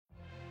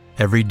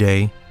Every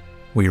day,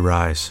 we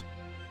rise,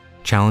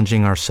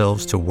 challenging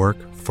ourselves to work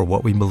for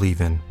what we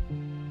believe in.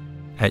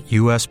 At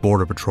U.S.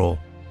 Border Patrol,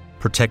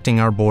 protecting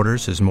our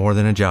borders is more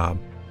than a job.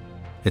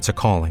 It's a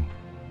calling.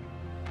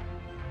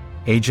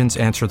 Agents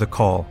answer the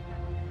call,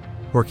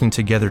 working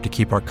together to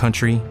keep our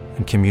country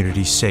and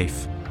communities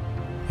safe.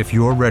 If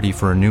you're ready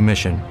for a new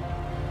mission,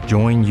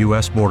 join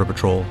U.S. Border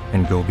Patrol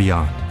and go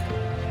beyond.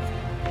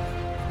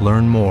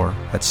 Learn more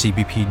at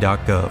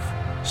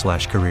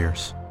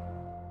cbp.gov/careers.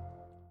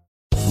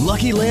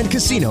 Lucky Land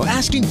Casino,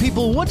 asking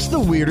people, what's the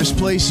weirdest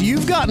place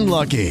you've gotten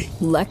lucky?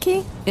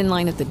 Lucky? In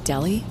line at the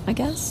deli, I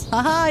guess?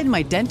 Aha, in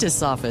my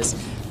dentist's office.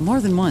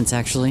 More than once,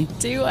 actually.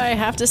 Do I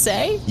have to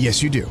say?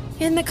 Yes, you do.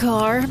 In the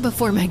car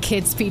before my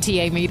kids'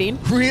 PTA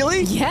meeting.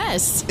 Really?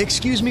 Yes.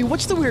 Excuse me,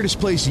 what's the weirdest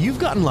place you've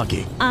gotten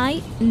lucky?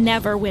 I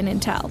never win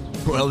and tell.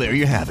 Well, there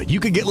you have it. You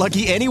can get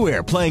lucky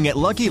anywhere, playing at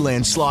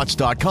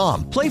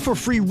LuckyLandSlots.com. Play for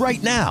free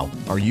right now.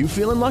 Are you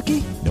feeling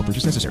lucky? No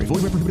purchase necessary.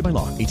 Void where prohibited by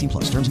law. 18+.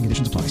 Terms and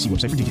conditions apply. See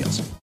website for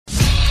details.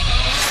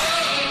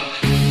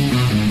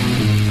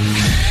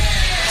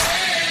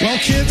 Well,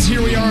 kids,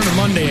 here we are on a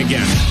Monday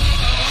again.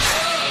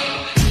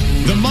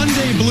 The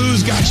Monday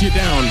blues got you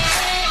down.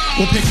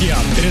 We'll pick you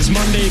up. It is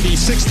Monday, the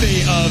 6th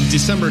day of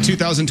December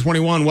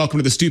 2021. Welcome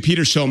to the Stu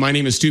Peters Show. My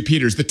name is Stu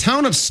Peters. The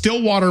town of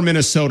Stillwater,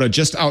 Minnesota,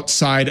 just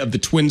outside of the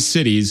Twin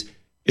Cities,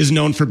 is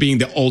known for being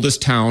the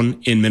oldest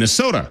town in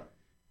Minnesota.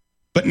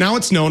 But now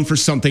it's known for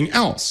something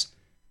else.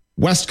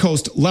 West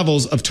Coast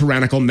levels of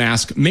tyrannical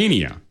mask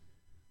mania.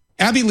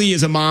 Abby Lee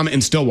is a mom in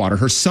Stillwater.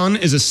 Her son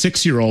is a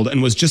 6-year-old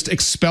and was just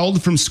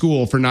expelled from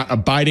school for not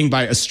abiding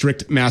by a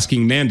strict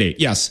masking mandate.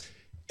 Yes,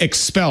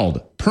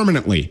 expelled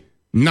permanently,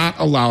 not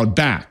allowed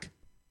back.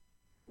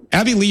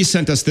 Abby Lee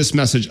sent us this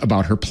message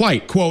about her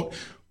plight. Quote,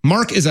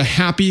 Mark is a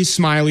happy,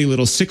 smiley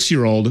little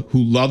 6-year-old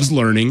who loves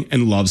learning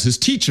and loves his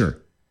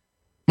teacher.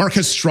 Mark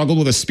has struggled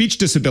with a speech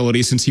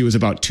disability since he was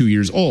about 2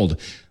 years old.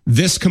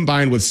 This,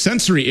 combined with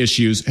sensory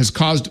issues, has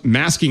caused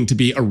masking to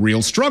be a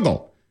real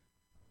struggle.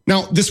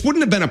 Now, this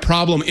wouldn't have been a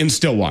problem in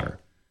Stillwater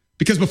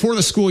because before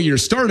the school year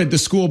started, the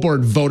school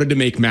board voted to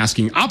make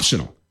masking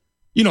optional.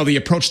 You know, the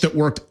approach that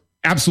worked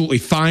absolutely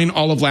fine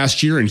all of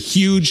last year in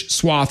huge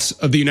swaths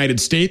of the United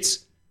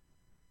States.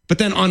 But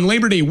then on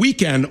Labor Day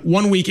weekend,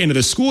 1 week into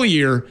the school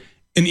year,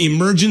 an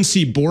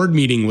emergency board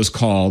meeting was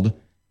called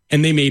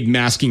and they made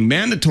masking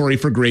mandatory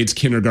for grades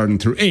kindergarten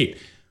through 8.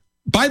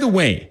 By the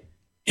way,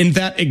 in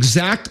that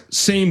exact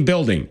same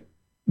building,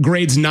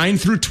 grades 9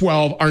 through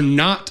 12 are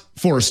not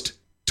forced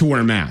to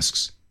wear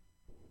masks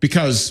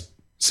because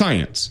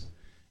science.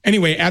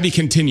 Anyway, Abby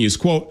continues,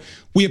 quote,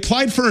 we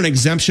applied for an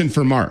exemption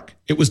for Mark.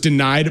 It was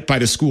denied by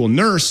the school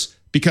nurse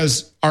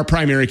because our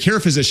primary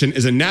care physician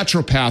is a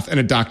naturopath and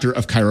a doctor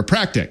of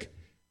chiropractic.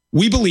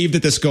 We believe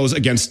that this goes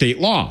against state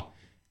law.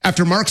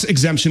 After Mark's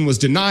exemption was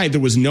denied,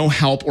 there was no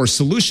help or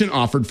solution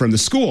offered from the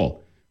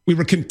school. We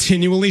were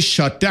continually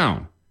shut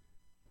down.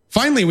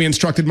 Finally, we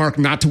instructed Mark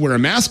not to wear a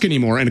mask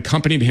anymore and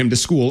accompanied him to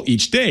school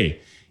each day.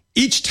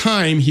 Each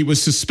time he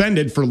was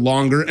suspended for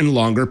longer and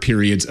longer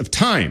periods of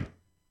time.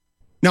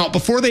 Now,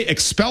 before they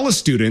expel a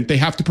student, they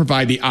have to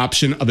provide the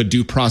option of a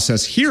due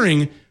process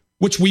hearing,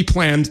 which we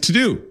planned to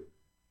do.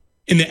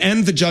 In the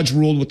end, the judge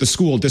ruled with the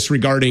school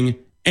disregarding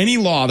any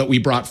law that we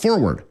brought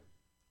forward.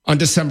 On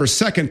December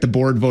 2nd, the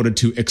board voted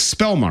to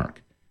expel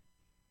Mark.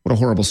 What a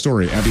horrible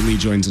story. Abby Lee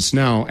joins us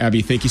now.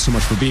 Abby, thank you so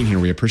much for being here.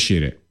 We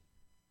appreciate it.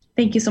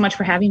 Thank you so much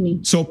for having me.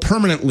 So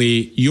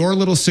permanently, your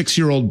little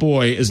 6-year-old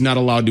boy is not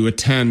allowed to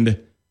attend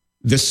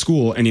this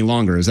school any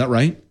longer. Is that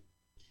right?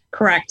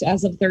 Correct.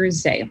 As of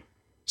Thursday.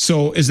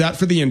 So is that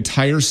for the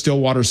entire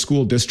Stillwater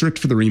School District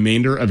for the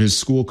remainder of his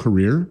school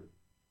career?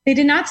 They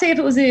did not say if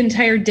it was the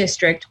entire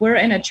district. We're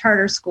in a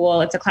charter school.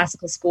 It's a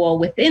classical school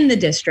within the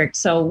district.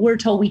 So we're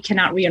told we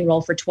cannot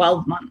re-enroll for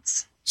 12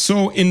 months.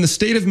 So in the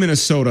state of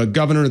Minnesota,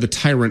 Governor the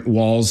Tyrant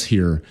Walz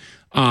here,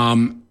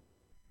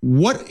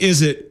 what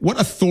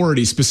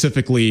authority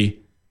specifically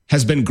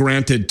has been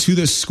granted to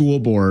this school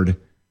board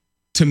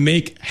to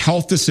make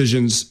health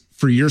decisions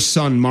for your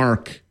son,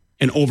 Mark,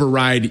 and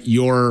override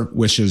your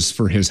wishes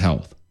for his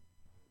health?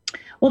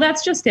 Well,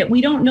 that's just it.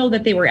 We don't know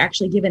that they were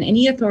actually given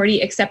any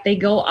authority, except they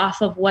go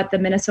off of what the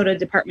Minnesota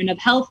Department of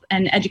Health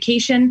and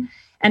Education,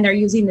 and they're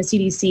using the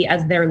CDC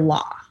as their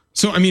law.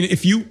 So, I mean,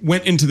 if you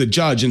went into the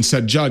judge and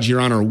said, Judge, Your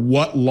Honor,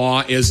 what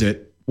law is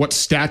it? What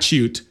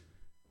statute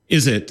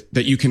is it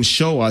that you can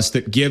show us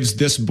that gives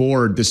this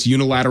board this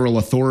unilateral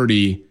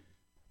authority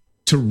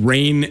to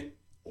reign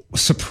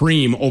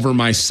supreme over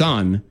my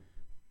son?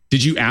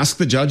 Did you ask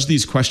the judge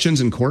these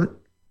questions in court?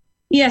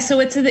 Yeah, so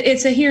it's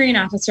a hearing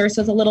officer,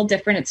 so it's a little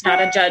different. It's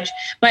not a judge.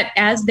 But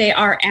as they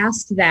are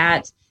asked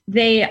that,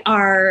 they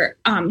are,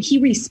 he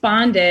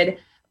responded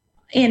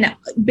in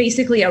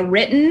basically a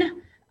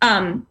written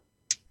of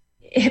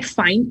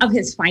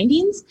his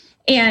findings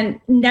and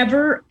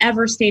never,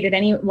 ever stated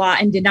any law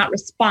and did not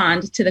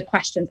respond to the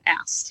questions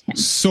asked him.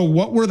 So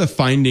what were the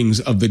findings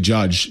of the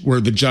judge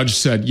where the judge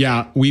said,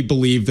 yeah, we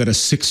believe that a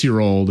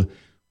 6-year-old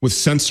with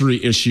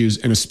sensory issues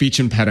and a speech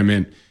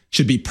impediment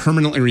should be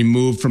permanently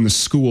removed from the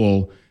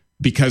school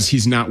because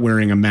he's not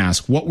wearing a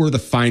mask. What were the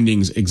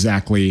findings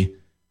exactly?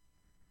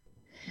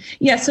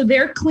 Yeah, so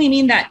they're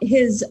claiming that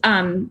his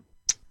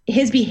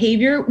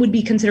behavior would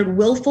be considered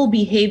willful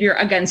behavior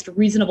against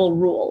reasonable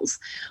rules,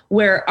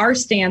 where our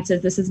stance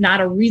is this is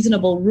not a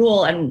reasonable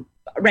rule and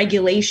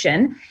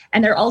regulation.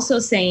 And they're also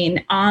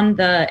saying on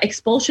the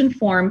expulsion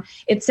form,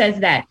 it says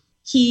that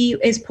he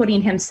is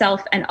putting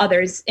himself and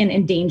others in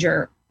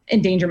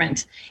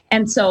endangerment.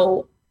 And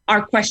so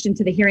our question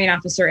to the hearing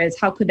officer is,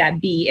 how could that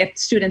be if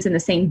students in the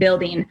same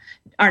building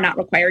are not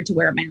required to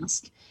wear a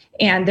mask?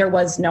 And there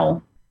was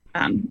no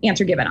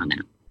answer given on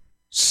that.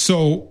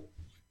 So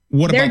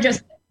what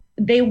about...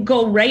 They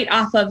go right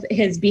off of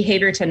his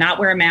behavior to not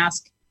wear a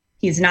mask.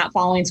 He's not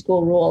following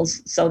school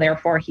rules, so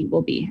therefore he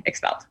will be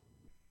expelled.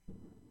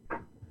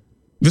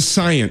 The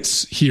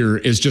science here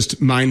is just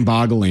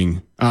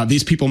mind-boggling.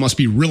 These people must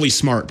be really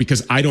smart,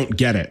 because I don't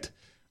get it.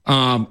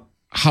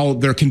 How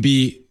there can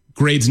be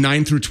grades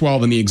 9 through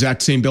 12 in the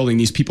exact same building.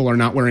 These people are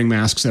not wearing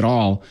masks at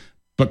all,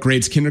 but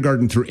grades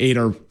kindergarten through 8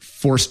 are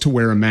forced to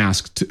wear a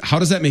mask. How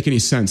does that make any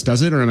sense?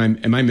 Does it? Or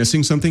am I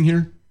missing something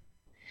here?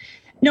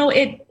 No,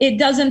 it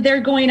doesn't. They're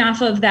going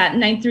off of that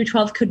 9 through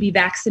 12 could be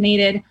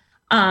vaccinated,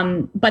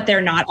 but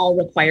they're not all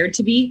required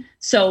to be.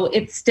 So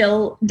it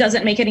still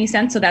doesn't make any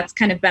sense. So that's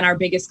kind of been our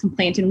biggest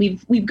complaint. And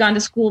we've gone to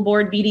school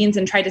board meetings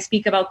and tried to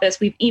speak about this.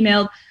 We've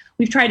emailed,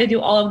 we've tried to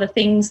do all of the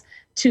things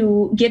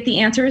to get the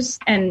answers.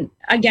 And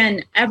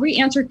again, every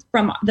answer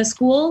from the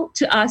school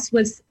to us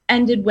was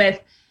ended with,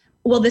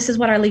 well, this is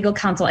what our legal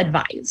counsel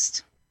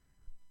advised.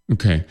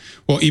 Okay.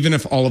 Well, even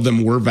if all of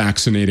them were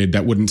vaccinated,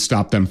 that wouldn't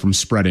stop them from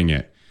spreading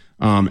it.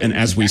 And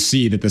as we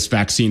see that this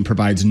vaccine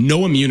provides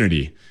no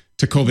immunity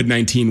to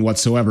COVID-19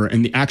 whatsoever.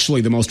 And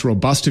actually the most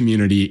robust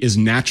immunity is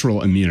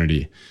natural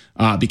immunity,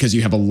 because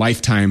you have a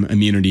lifetime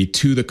immunity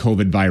to the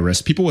COVID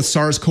virus. People with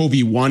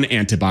SARS-CoV-1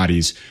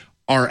 antibodies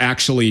are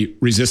actually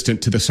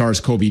resistant to the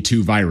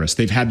SARS-CoV-2 virus.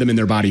 They've had them in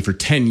their body for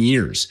 10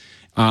 years.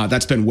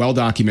 That's been well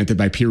documented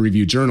by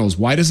peer-reviewed journals.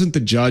 Why doesn't the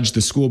judge,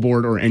 the school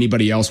board, or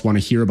anybody else want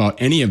to hear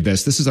about any of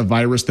this? This is a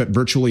virus that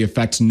virtually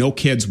affects no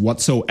kids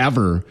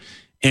whatsoever.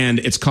 And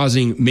it's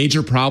causing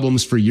major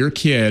problems for your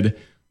kid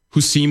who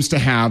seems to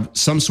have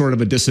some sort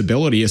of a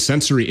disability, a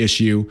sensory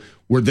issue,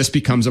 where this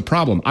becomes a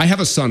problem. I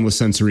have a son with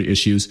sensory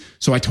issues,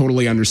 so I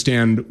totally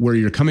understand where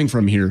you're coming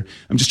from here.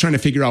 I'm just trying to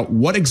figure out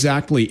what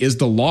exactly is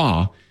the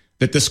law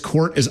that this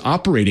court is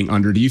operating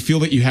under. Do you feel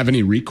that you have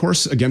any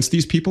recourse against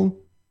these people?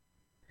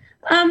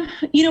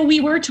 We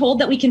were told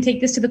that we can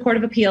take this to the Court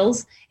of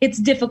Appeals. It's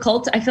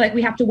difficult. I feel like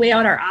we have to weigh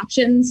out our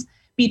options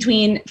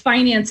between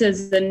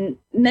finances and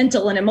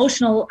mental and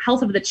emotional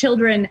health of the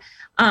children.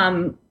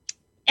 And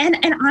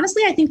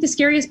honestly, I think the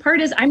scariest part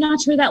is I'm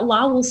not sure that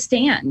law will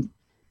stand.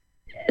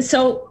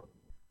 So,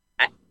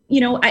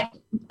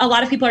 a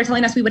lot of people are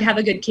telling us we would have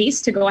a good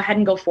case to go ahead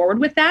and go forward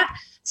with that.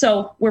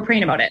 So we're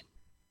praying about it.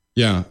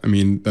 Yeah, I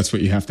mean, that's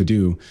what you have to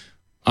do.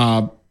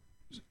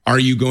 Are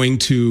you going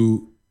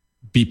to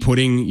be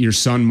putting your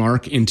son,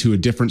 Mark, into a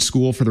different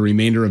school for the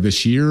remainder of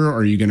this year? Or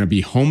are you going to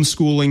be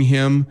homeschooling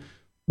him?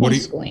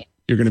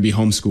 You're going to be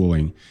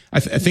homeschooling. I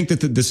think that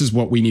this is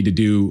what we need to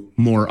do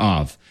more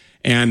of.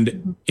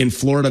 And in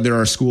Florida, there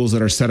are schools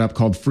that are set up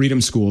called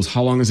freedom schools.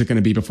 How long is it going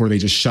to be before they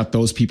just shut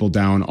those people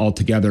down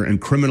altogether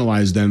and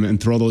criminalize them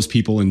and throw those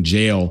people in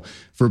jail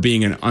for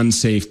being an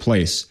unsafe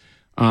place?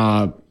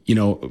 And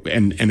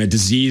a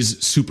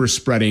disease super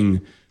spreading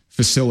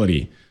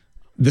facility.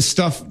 This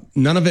stuff,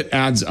 none of it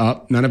adds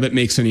up. None of it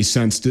makes any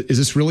sense. Is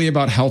this really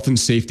about health and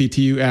safety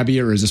to you, Abby,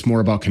 or is this more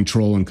about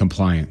control and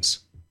compliance?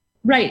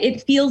 Right.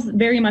 It feels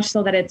very much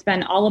so that it's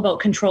been all about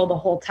control the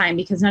whole time,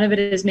 because none of it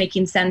is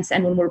making sense.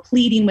 And when we're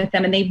pleading with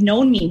them, and they've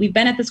known me, we've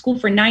been at the school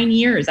for 9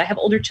 years. I have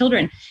older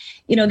children,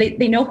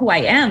 they know who I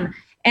am.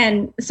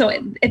 And so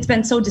it's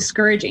been so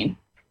discouraging.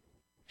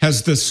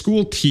 Has the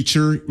school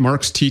teacher,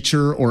 Mark's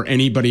teacher, or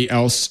anybody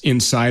else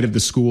inside of the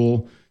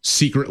school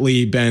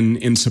secretly been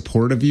in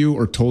support of you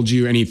or told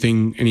you any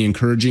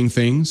encouraging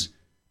things?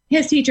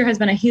 His teacher has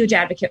been a huge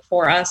advocate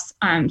for us.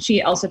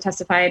 She also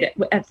testified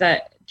at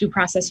the due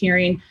process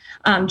hearing,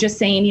 just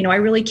saying, I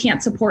really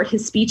can't support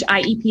his speech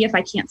IEP if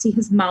I can't see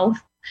his mouth.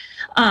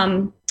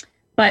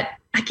 But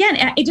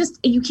again,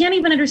 you can't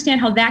even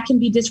understand how that can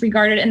be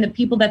disregarded. And the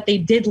people that they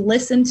did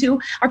listen to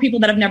are people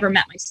that have never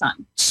met my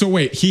son. So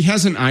wait, he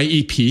has an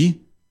IEP?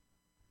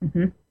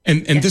 Mm-hmm.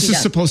 And yes, this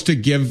is supposed to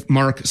give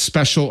Mark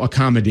special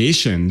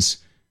accommodations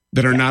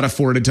that are not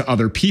afforded to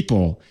other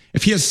people.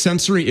 If he has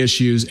sensory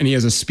issues and he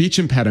has a speech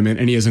impediment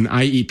and he has an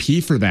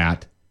IEP for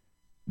that,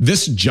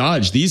 this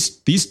judge,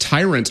 these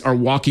tyrants are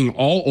walking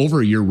all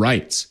over your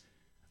rights.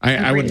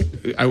 I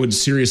would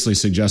seriously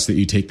suggest that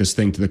you take this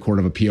thing to the Court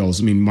of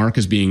Appeals. I mean, Mark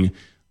is being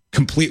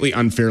completely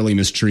unfairly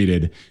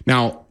mistreated.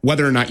 Now,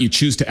 whether or not you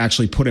choose to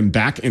actually put him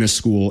back in a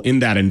school in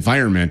that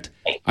environment,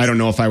 I don't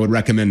know if I would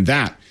recommend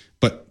that.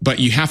 But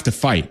you have to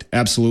fight.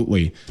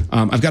 Absolutely.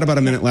 I've got about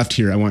a minute left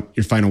here. I want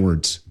your final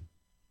words.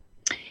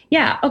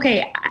 Yeah.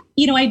 Okay.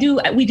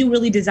 We do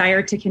really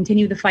desire to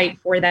continue the fight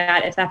for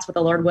that, if that's what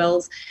the Lord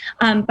wills.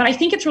 But I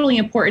think it's really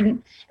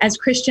important as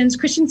Christians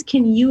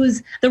can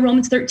use the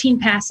Romans 13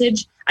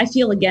 passage, I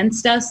feel,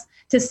 against us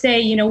to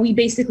say, we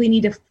basically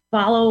need to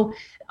follow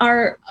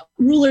our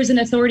rulers and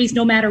authorities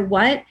no matter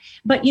what.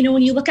 But,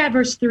 when you look at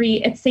verse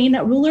 3, it's saying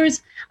that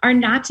rulers are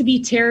not to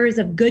be terrors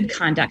of good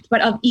conduct,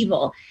 but of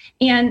evil.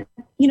 And,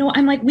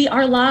 I'm like, we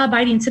are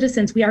law-abiding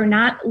citizens. We are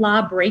not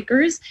law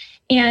breakers.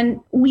 And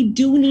we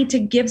do need to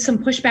give some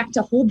pushback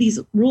to hold these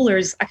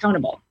rulers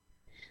accountable.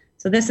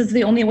 So this is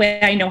the only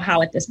way I know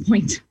how at this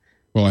point.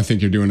 Well, I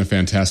think you're doing a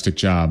fantastic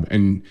job.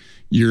 And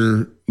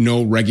you're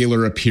no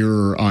regular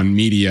appearer on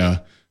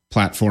media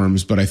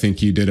platforms, but I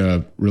think you did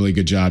a really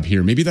good job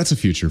here. Maybe that's a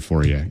future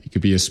for you. You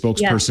could be a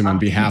spokesperson on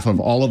behalf of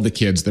all of the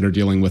kids that are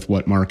dealing with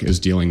what Mark is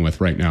dealing with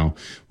right now.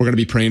 We're going to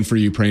be praying for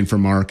you, praying for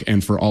Mark,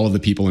 and for all of the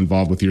people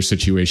involved with your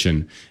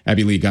situation.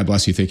 Abby Lee, God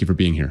bless you. Thank you for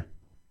being here.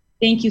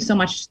 Thank you so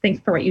much. Thanks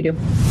for what you do.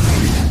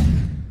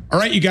 All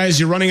right, you guys,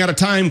 you're running out of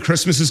time.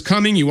 Christmas is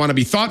coming. You want to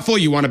be thoughtful.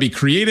 You want to be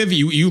creative.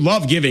 You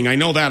love giving. I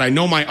know that. I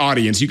know my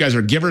audience. You guys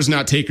are givers,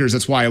 not takers.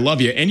 That's why I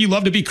love you. And you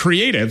love to be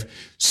creative.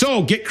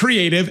 So get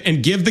creative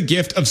and give the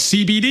gift of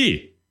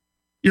CBD.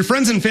 Your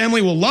friends and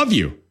family will love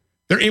you.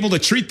 They're able to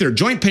treat their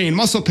joint pain,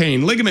 muscle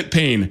pain, ligament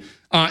pain,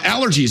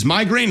 allergies,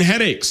 migraine,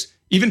 headaches.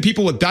 Even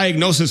people with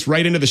diagnosis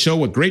write into the show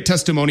with great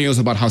testimonials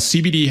about how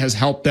CBD has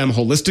helped them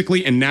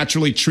holistically and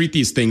naturally treat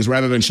these things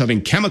rather than shoving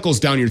chemicals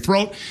down your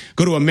throat.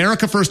 Go to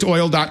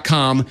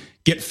americafirstoil.com.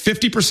 Get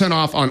 50%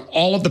 off on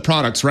all of the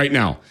products right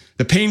now.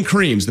 The pain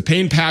creams, the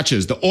pain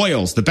patches, the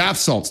oils, the bath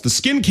salts, the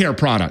skincare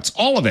products,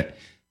 all of it.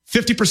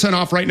 50%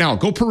 off right now.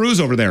 Go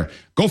peruse over there.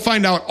 Go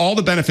find out all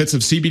the benefits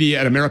of CBD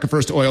at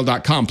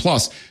americafirstoil.com.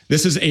 Plus,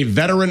 this is a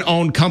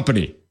veteran-owned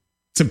company.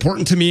 It's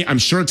important to me. I'm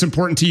sure it's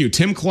important to you.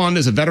 Tim Klund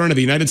is a veteran of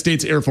the United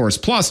States Air Force.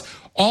 Plus,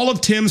 all of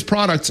Tim's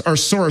products are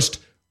sourced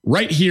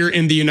right here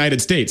in the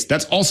United States.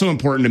 That's also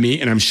important to me,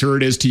 and I'm sure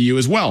it is to you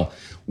as well.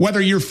 Whether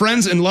your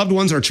friends and loved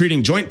ones are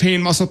treating joint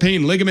pain, muscle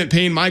pain, ligament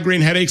pain, migraine,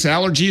 headaches,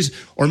 allergies,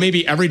 or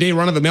maybe everyday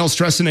run-of-the-mill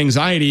stress and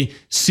anxiety,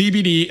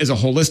 CBD is a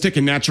holistic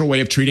and natural way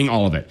of treating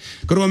all of it.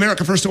 Go to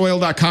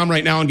americafirstoil.com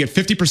right now and get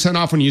 50%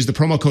 off when you use the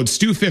promo code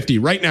STU50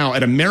 right now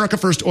at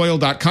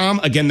americafirstoil.com.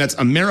 Again, that's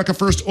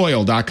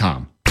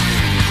americafirstoil.com.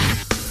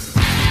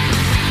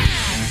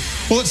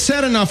 Well, it's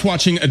sad enough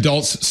watching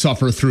adults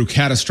suffer through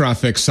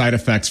catastrophic side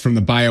effects from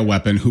the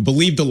bioweapon who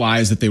believed the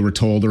lies that they were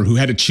told or who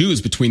had to choose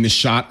between the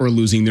shot or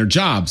losing their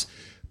jobs.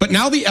 But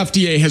now the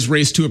FDA has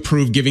raced to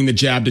approve giving the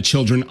jab to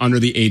children under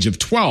the age of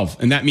 12.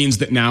 And that means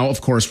that now,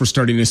 of course, we're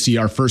starting to see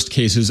our first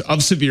cases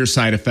of severe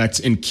side effects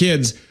in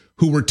kids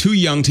who were too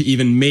young to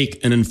even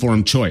make an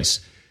informed choice.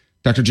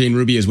 Dr. Jane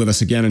Ruby is with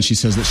us again, and she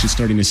says that she's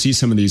starting to see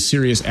some of these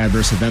serious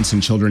adverse events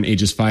in children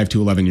ages 5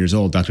 to 11 years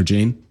old. Dr.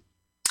 Jane?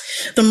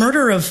 The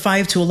murder of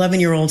 5 to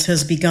 11-year-olds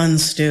has begun,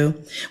 Stu.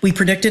 We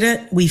predicted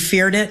it, we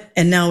feared it,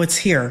 and now it's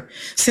here.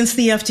 Since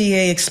the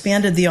FDA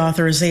expanded the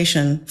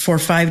authorization for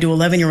 5 to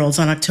 11-year-olds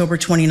on October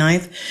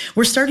 29th,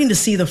 we're starting to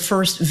see the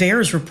first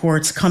VAERS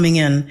reports coming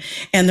in,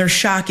 and they're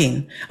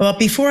shocking. But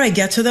before I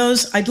get to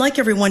those, I'd like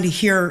everyone to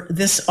hear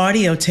this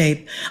audio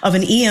tape of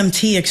an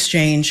EMT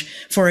exchange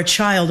for a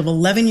child of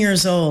 11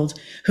 years old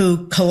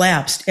who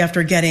collapsed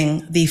after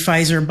getting the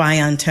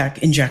Pfizer-BioNTech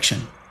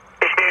injection.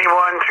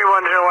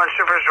 3101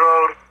 Shippers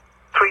Road,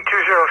 Suite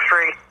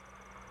 203.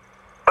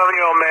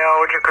 11-year-old male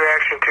allergic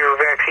reaction to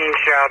vaccine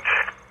shots.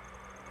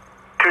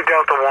 2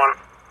 Delta 1.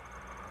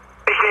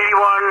 Patient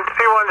 81,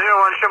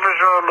 3101 Shippers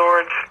Road,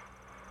 Lords,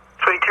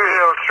 Suite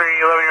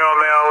 203. 11-year-old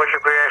male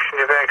allergic reaction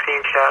to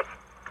vaccine shots.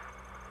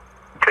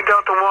 2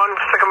 Delta 1,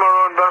 Sycamore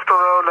Road, Buffalo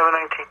Road,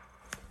 1119.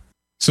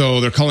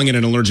 So they're calling it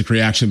an allergic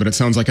reaction, but it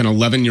sounds like an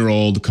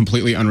 11-year-old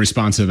completely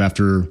unresponsive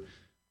after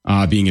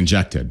being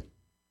injected.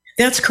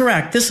 That's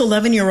correct. This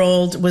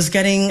 11-year-old was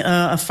getting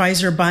a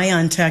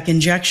Pfizer-BioNTech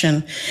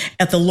injection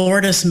at the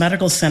Lourdes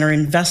Medical Center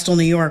in Vestal,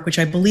 New York, which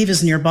I believe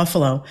is near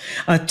Buffalo.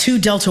 2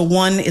 Delta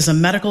 1 is a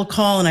medical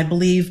call, and I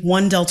believe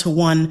 1 Delta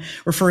 1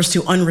 refers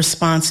to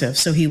unresponsive.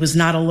 So he was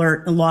not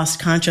alert and lost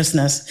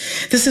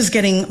consciousness. This is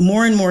getting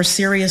more and more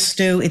serious,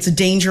 Stu. It's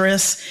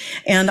dangerous.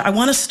 And I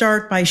want to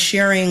start by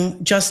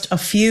sharing just a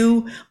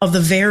few of the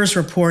VAERS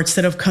reports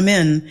that have come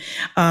in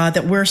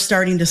that we're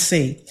starting to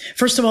see.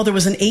 First of all, there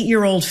was an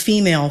 8-year-old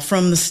female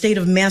from the state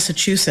of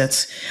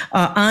Massachusetts.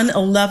 On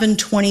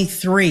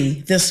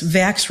 11/23, this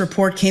VAX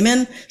report came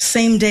in,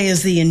 same day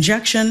as the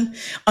injection,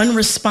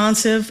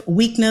 unresponsive,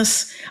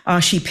 weakness.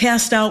 She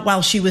passed out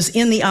while she was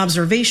in the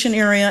observation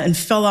area and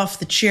fell off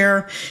the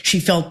chair.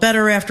 She felt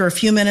better after a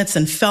few minutes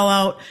and fell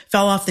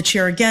off the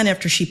chair again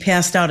after she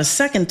passed out a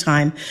second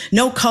time.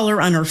 No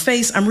color on her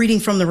face. I'm reading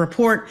from the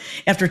report.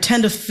 After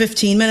 10 to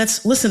 15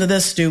 minutes, listen to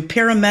this, Stu.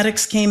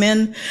 Paramedics came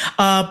in,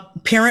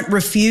 Parent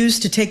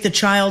refused to take the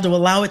child to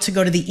allow it to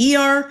go to the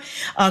ER,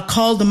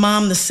 called the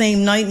mom the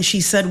same night, and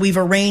she said, we've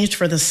arranged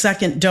for the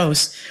second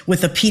dose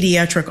with the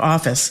pediatric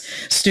office.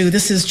 Stu,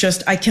 this is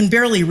just, I can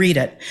barely read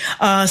it.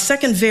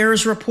 Second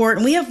VAERS report,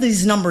 and we have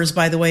these numbers,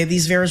 by the way,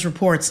 these VAERS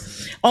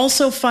reports,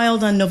 also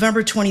filed on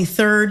November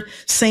 23rd,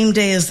 same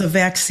day as the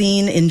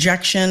vaccine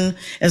injection,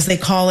 as they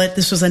call it.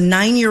 This was a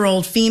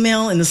 9-year-old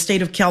female in the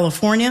state of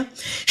California.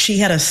 She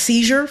had a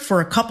seizure for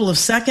a couple of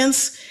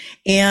seconds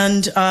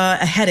and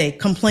a headache,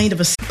 complained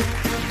of a...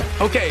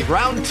 Okay,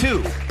 round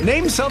 2.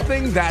 Name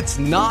something that's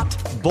not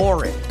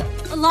boring.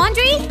 A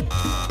laundry?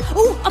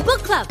 Ooh, a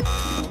book club.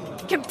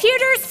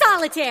 Computer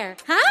solitaire,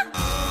 huh?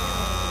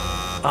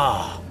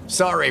 Ah, oh,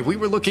 sorry, we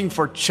were looking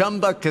for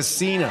Chumba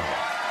Casino.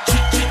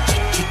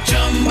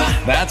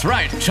 That's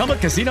right,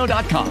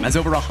 ChumbaCasino.com has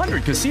over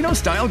 100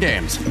 casino-style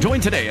games.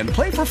 Join today and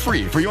play for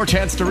free for your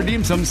chance to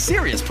redeem some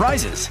serious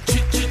prizes.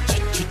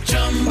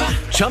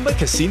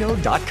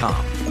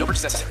 ChumbaCasino.com. No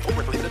purchase necessary. Void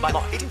where prohibited by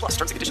law. 18+ terms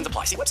and conditions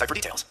apply. See website for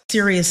details.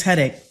 Serious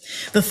headache.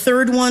 The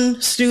third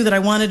one, Stu, that I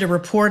wanted to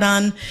report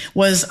on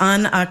was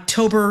on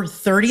October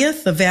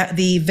 30th,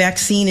 the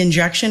vaccine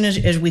injection,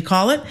 as we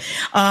call it,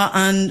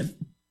 on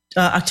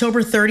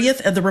October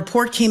 30th. The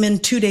report came in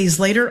 2 days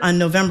later on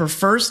November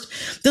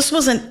 1st. This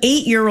was an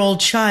 8-year-old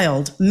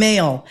child,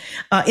 male,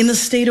 in the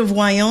state of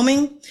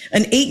Wyoming.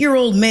 An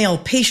 8-year-old male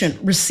patient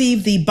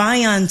received the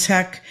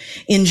BioNTech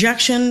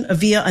injection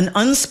via an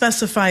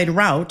unspecified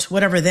route,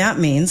 whatever that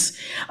means,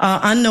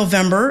 on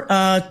November,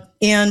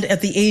 and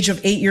at the age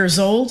of 8 years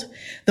old.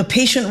 The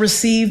patient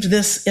received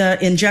this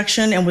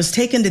injection and was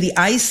taken to the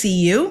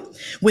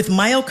ICU with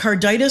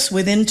myocarditis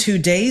within 2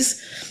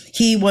 days.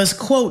 He was,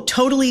 quote,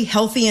 totally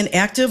healthy and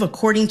active,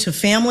 according to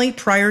family,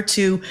 prior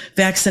to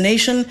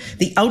vaccination.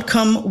 The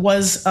outcome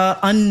was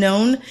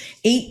unknown.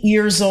 8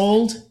 years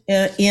old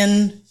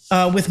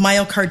with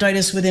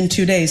myocarditis within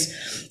 2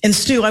 days. And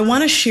Stu, I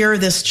want to share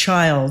this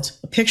child,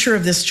 a picture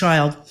of this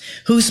child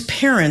whose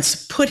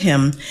parents put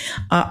him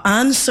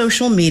on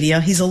social media.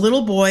 He's a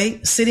little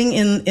boy sitting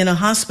in a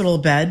hospital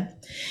bed.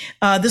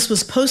 This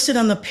was posted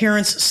on the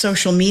parents'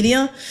 social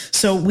media,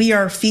 so we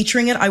are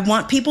featuring it. I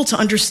want people to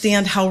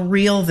understand how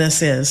real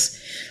this is.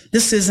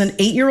 This is an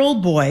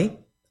 8-year-old boy.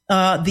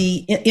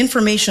 The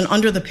information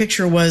under the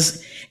picture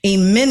was a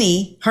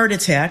mini heart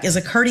attack. As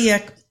a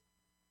cardiac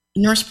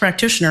nurse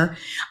practitioner,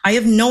 I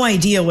have no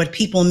idea what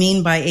people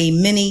mean by a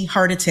mini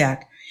heart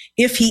attack.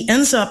 If he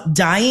ends up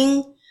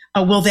dying,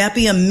 will that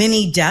be a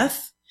mini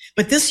death?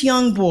 But this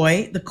young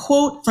boy, the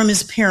quote from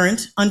his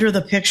parent under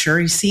the picture,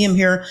 you see him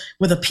here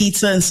with a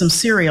pizza and some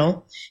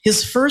cereal,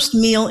 his first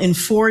meal in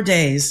 4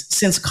 days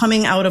since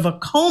coming out of a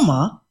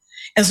coma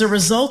as a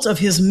result of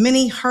his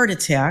mini heart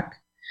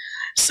attack.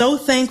 So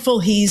thankful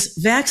he's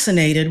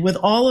vaccinated with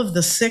all of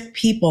the sick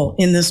people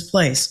in this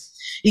place.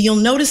 You'll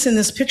notice in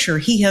this picture,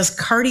 he has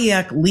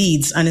cardiac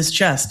leads on his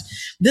chest.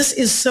 This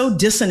is so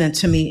dissonant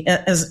to me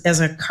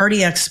as a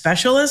cardiac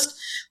specialist,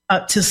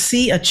 to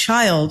see a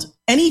child,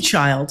 any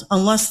child,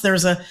 unless there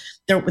was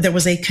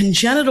a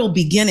congenital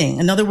beginning,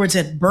 in other words,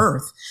 at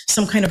birth,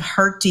 some kind of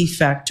heart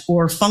defect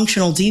or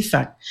functional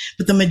defect.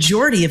 But the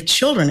majority of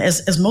children,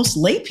 as most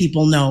lay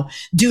people know,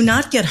 do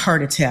not get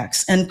heart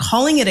attacks. And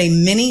calling it a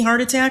mini heart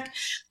attack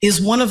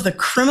is one of the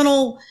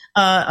criminal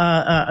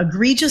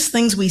egregious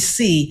things we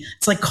see.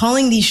 It's like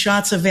calling these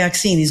shots of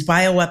vaccine, these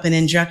bioweapon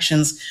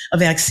injections of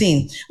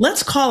vaccine.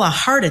 Let's call a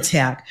heart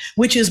attack,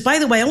 which is, by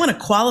the way, I want to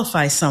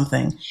qualify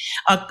something.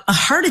 A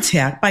heart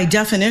attack, by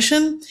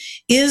definition,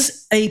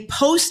 is a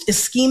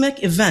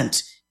post-ischemic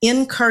event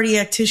in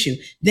cardiac tissue.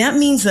 That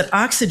means that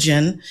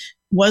oxygen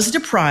was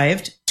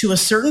deprived to a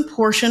certain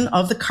portion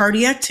of the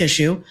cardiac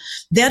tissue.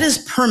 That is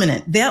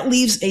permanent. That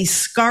leaves a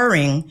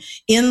scarring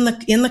in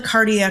the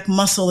cardiac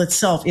muscle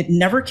itself. It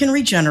never can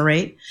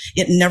regenerate.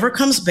 It never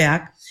comes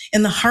back.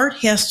 And the heart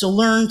has to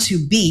learn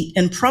to beat,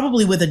 and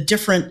probably with a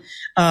different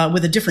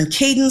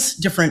cadence,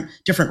 different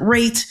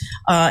rate,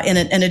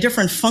 and a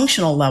different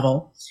functional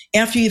level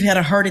after you've had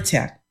a heart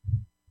attack.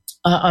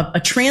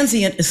 A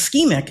transient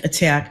ischemic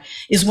attack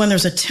is when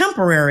there's a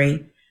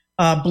temporary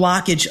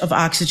blockage of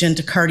oxygen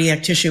to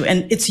cardiac tissue.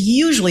 And it's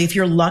usually, if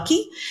you're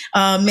lucky,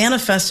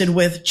 manifested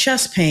with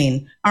chest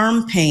pain,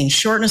 arm pain,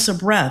 shortness of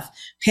breath,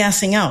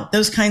 passing out,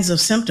 those kinds of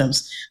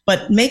symptoms.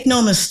 But make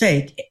no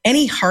mistake,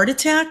 any heart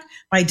attack,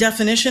 by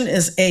definition,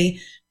 is a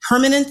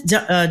permanent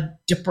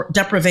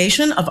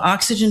deprivation of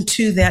oxygen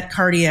to that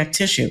cardiac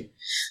tissue.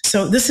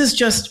 So this is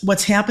just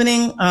what's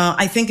happening.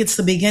 I think it's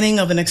the beginning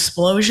of an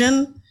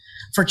explosion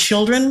for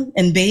children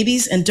and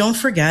babies. And don't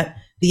forget,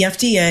 the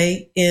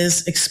FDA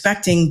is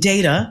expecting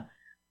data,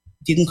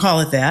 if you can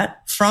call it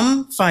that,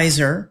 from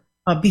Pfizer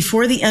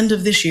before the end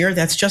of this year.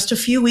 That's just a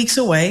few weeks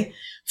away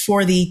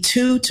for the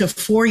 2 to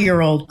 4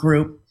 year old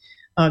group.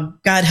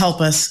 God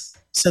help us,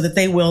 so that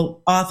they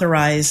will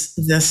authorize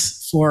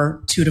this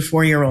for 2 to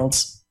 4 year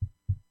olds.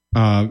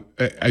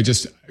 I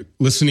just,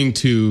 listening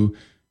to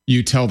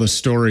you tell the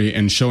story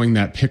and showing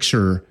that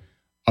picture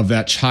of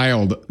that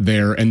child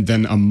there, and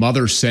then a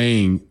mother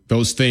saying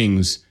those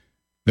things,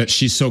 that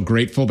she's so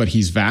grateful that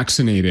he's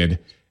vaccinated.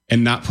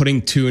 and not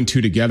putting two and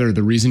two together,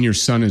 the reason your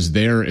son is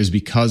there is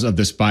because of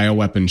this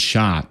bioweapon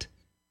shot.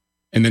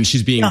 And then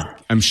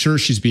I'm sure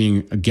she's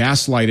being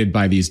gaslighted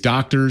by these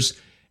doctors,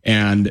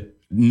 and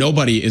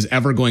nobody is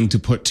ever going to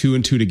put two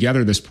and two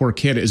together. This poor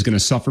kid is going to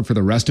suffer for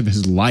the rest of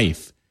his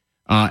life.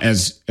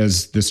 As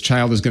this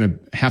child is going to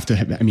have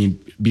to,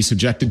 be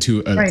subjected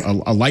to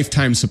a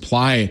lifetime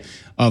supply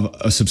of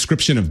a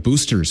subscription of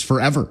boosters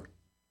forever.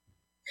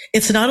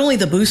 It's not only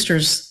the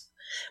boosters,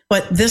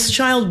 but this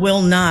child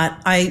will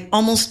not, I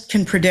almost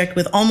can predict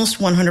with almost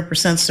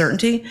 100%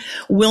 certainty,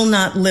 will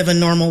not live a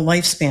normal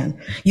lifespan.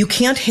 You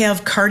can't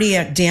have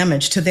cardiac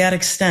damage to that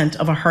extent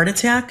of a heart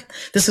attack.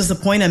 This is the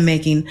point I'm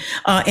making,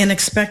 and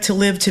expect to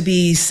live to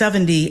be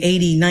 70,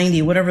 80,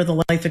 90, whatever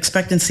the life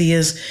expectancy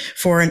is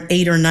for an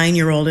 8 or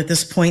 9-year-old at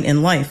this point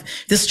in life.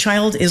 This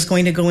child is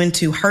going to go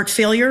into heart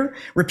failure,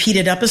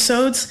 repeated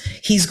episodes.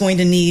 He's going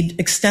to need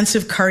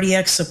extensive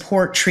cardiac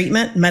support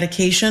treatment,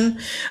 medication,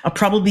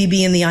 probably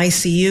be in the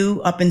ICU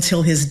up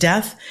until his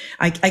death.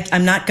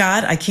 I'm not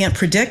God. I can't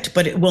predict,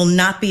 but it will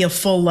not be a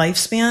full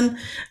lifespan.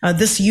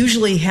 This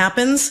usually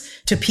happens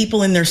to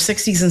people in their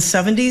 60s and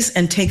 70s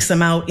and takes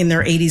them out in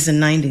their 80s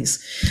and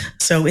 90s.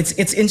 So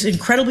it's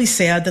incredibly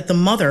sad that the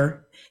mother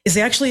is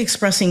actually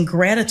expressing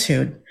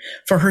gratitude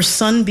for her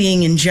son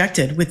being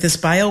injected with this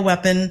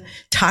bioweapon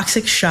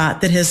toxic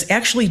shot that has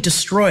actually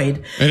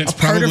destroyed and it's a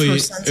part probably of her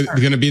son's heart.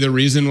 Going to be the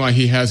reason why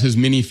he has his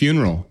mini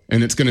funeral,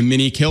 and it's going to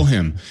mini kill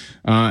him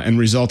and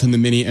result in the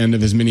mini end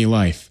of his mini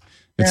life.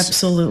 It's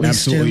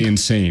absolutely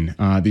insane.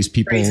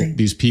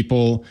 These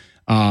people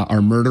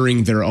are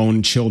murdering their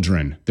own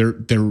children.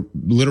 They're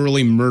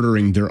literally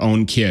murdering their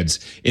own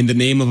kids in the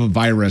name of a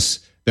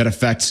virus that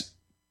affects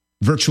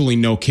virtually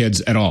no kids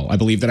at all. I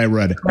believe that I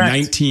read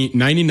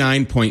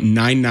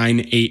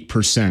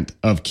 99.998%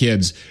 of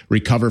kids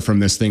recover from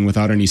this thing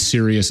without any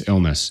serious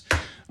illness.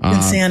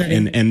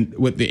 Insanity. And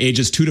with the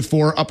ages 2 to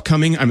 4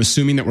 upcoming, I'm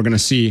assuming that we're going to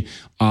see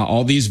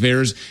all these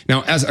VAERS.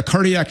 Now, as a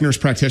cardiac nurse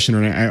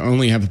practitioner, and I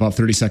only have about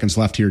 30 seconds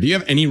left here, do you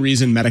have any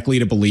reason medically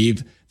to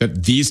believe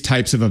that these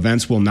types of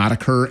events will not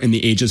occur in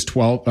the ages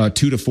 2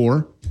 to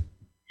 4?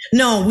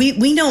 No,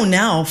 we know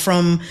now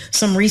from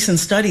some recent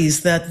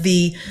studies that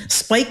the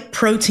spike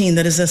protein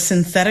that is a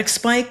synthetic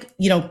spike,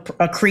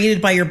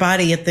 created by your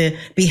body at the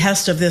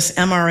behest of this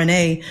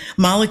mRNA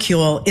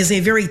molecule, is a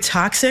very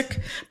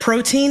toxic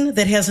protein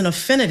that has an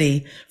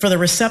affinity for the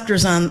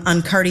receptors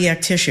on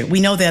cardiac tissue.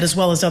 We know that as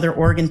well as other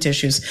organ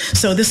tissues.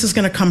 So this is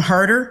going to come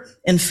harder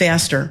and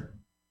faster.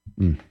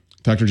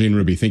 Dr. Jane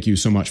Ruby, thank you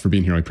so much for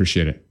being here. I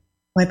appreciate it.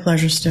 My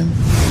pleasure, Stu.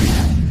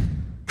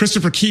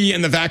 Christopher Key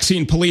and the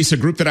Vaccine Police, a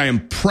group that I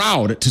am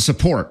proud to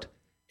support,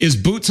 is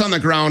boots on the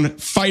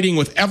ground fighting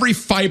with every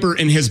fiber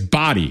in his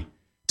body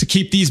to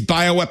keep these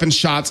bioweapon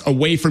shots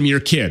away from your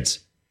kids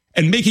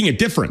and making a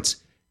difference,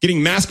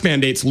 getting mask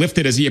mandates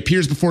lifted as he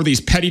appears before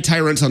these petty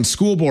tyrants on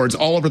school boards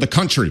all over the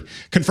country,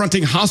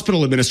 confronting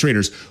hospital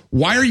administrators.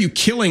 Why are you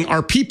killing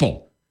our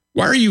people?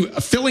 Why are you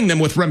filling them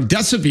with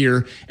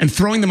remdesivir and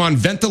throwing them on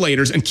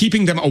ventilators and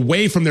keeping them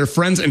away from their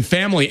friends and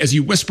family as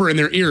you whisper in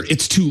their ear,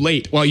 it's too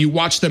late, while you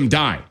watch them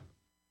die?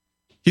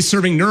 He's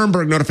serving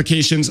Nuremberg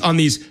notifications on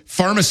these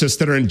pharmacists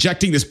that are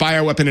injecting this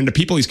bioweapon into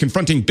people. He's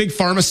confronting big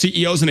pharma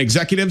CEOs and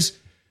executives.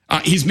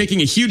 He's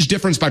making a huge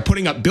difference by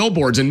putting up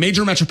billboards in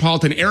major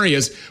metropolitan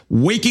areas,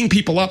 waking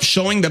people up,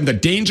 showing them the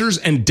dangers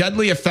and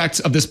deadly effects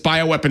of this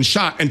bioweapon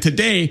shot. And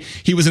today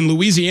he was in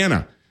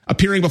Louisiana,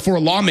 appearing before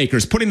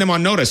lawmakers, putting them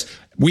on notice.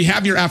 We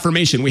have your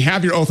affirmation. We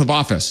have your oath of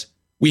office.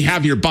 We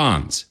have your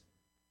bonds.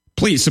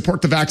 Please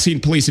support the Vaccine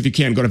Police if you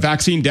can. Go to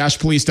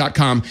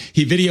vaccine-police.com.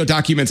 He video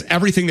documents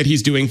everything that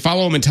he's doing.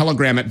 Follow him on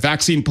Telegram at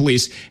Vaccine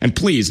Police. And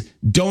please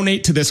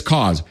donate to this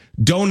cause.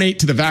 Donate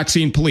to the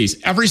Vaccine Police.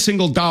 Every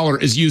single dollar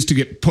is used to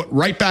get put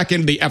right back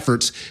into the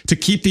efforts to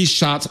keep these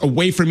shots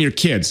away from your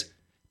kids,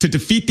 to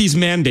defeat these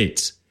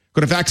mandates. Go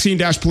to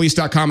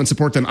vaccine-police.com and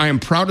support them. I am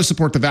proud to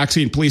support the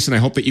Vaccine Police, and I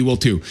hope that you will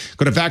too.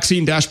 Go to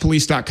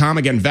vaccine-police.com.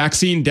 Again,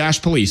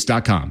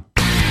 vaccine-police.com.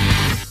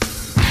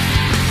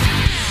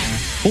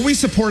 Well, we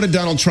supported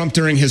Donald Trump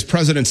during his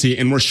presidency,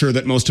 and we're sure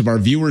that most of our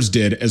viewers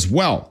did as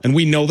well. And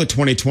we know the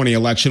 2020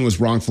 election was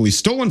wrongfully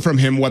stolen from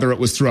him, whether it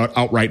was through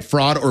outright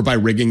fraud or by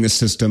rigging the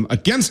system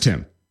against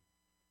him.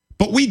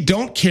 But we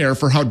don't care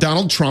for how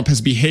Donald Trump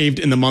has behaved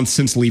in the months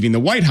since leaving the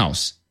White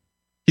House.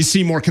 He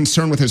seemed more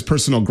concerned with his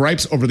personal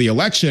gripes over the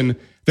election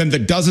than the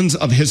dozens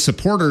of his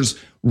supporters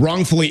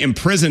wrongfully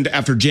imprisoned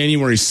after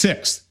January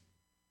 6th.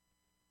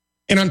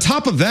 And on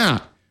top of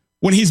that,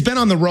 when he's been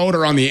on the road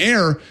or on the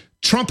air,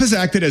 Trump has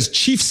acted as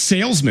chief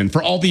salesman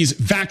for all these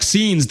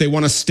vaccines they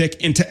want to stick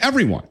into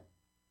everyone.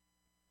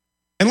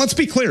 And let's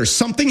be clear,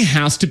 something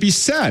has to be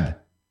said.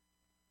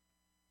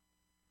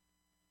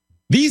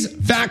 These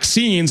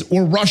vaccines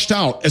were rushed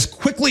out as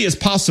quickly as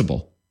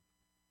possible.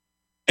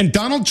 And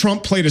Donald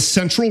Trump played a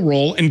central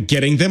role in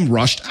getting them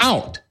rushed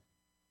out.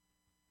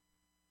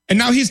 And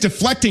now he's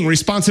deflecting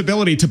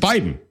responsibility to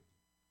Biden.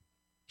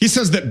 He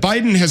says that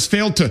Biden has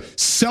failed to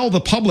sell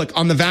the public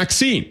on the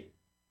vaccine.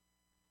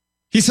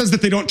 He says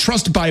that they don't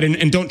trust Biden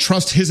and don't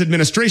trust his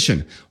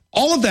administration.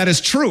 All of that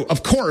is true,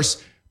 of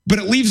course, But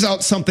it leaves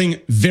out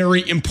something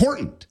very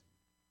important.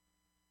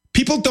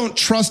 People don't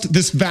trust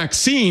this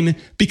vaccine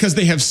because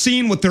they have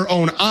seen with their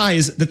own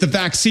eyes that the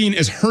vaccine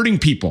is hurting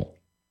people,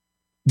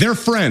 their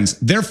friends,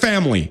 their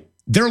family,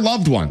 their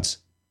loved ones.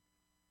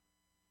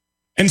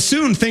 And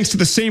soon, thanks to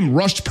the same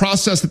rushed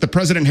process that the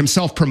president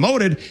himself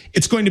promoted,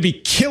 it's going to be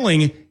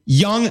killing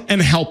young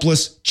and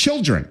helpless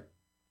children.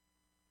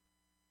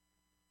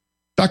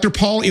 Dr.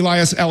 Paul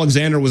Elias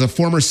Alexander was a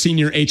former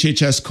senior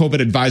HHS COVID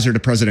advisor to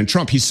President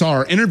Trump. He saw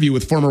our interview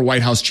with former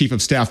White House Chief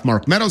of Staff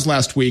Mark Meadows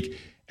last week,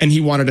 and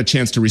he wanted a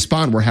chance to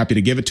respond. We're happy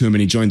to give it to him,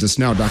 and he joins us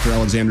now. Dr.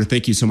 Alexander,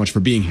 thank you so much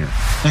for being here.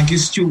 Thank you,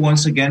 Stu,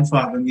 once again for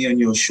having me on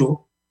your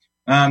show.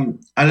 I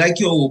like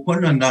your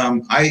open, and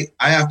I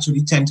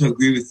actually tend to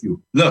agree with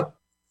you. Look,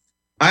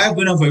 I have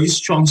been a very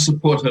strong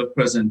supporter of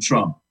President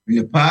Trump in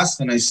the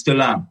past, and I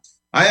still am.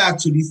 I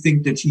actually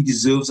think that he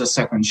deserves a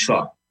second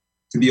shot.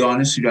 To be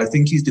honest with you, I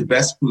think he's the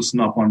best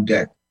person up on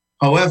deck.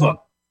 However,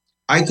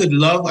 I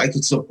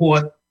could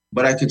support,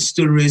 but I could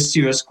still raise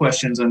serious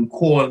questions and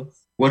call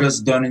what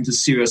is done into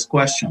serious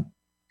question.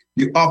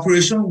 The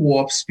Operation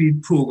Warp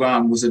Speed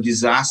program was a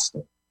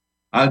disaster.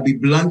 I'll be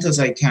blunt as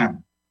I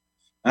can.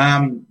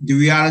 The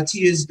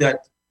reality is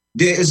that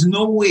there is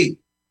no way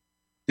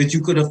that you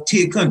could have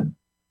taken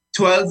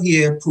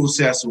 12-year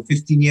process or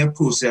 15-year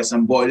process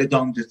and boil it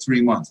down to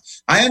 3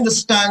 months. I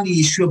understand the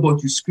issue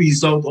about you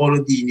squeeze out all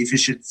of the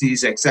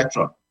inefficiencies,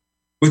 etc.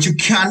 But you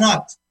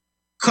cannot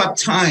cut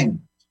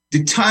time.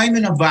 The time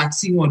in a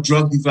vaccine or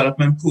drug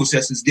development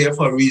process is there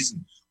for a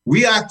reason.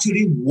 We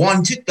actually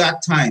wanted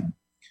that time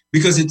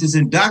because it is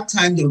in that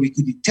time that we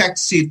could detect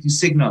safety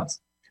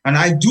signals. And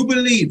I do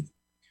believe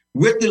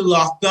with the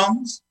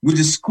lockdowns, with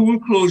the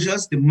school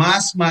closures, the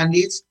mask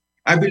mandates,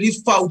 I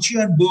believe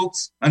Fauci and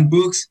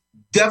Birx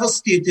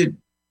devastated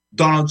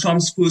Donald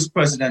Trump's first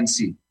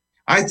presidency.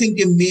 I think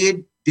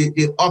they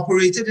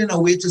operated in a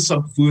way to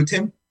subvert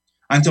him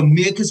and to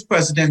make his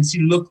presidency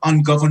look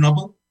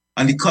ungovernable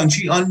and the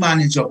country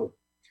unmanageable.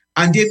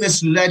 And they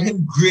misled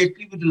him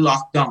greatly with the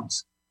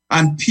lockdowns,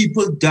 and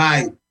people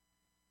died.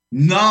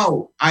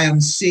 Now I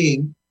am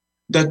saying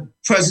that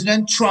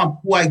President Trump,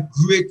 who I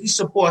greatly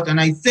support,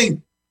 and I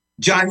think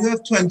January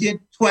of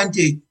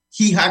 2020,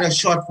 he had a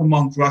shot for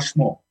Mount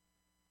Rushmore.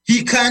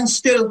 He can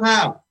still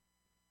have.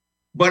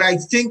 But I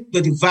think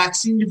that the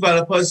vaccine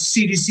developers,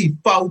 CDC,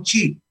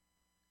 Fauci,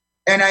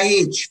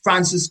 NIH,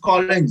 Francis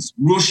Collins,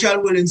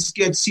 Rochelle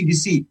Walensky at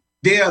CDC,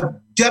 they have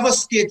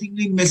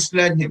devastatingly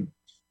misled him.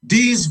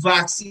 These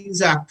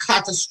vaccines are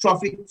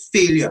catastrophic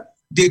failure.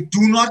 They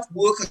do not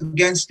work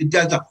against the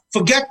Delta.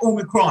 Forget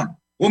Omicron.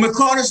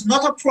 Omicron is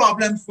not a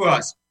problem for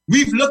us.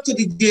 We've looked at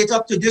the data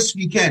up to this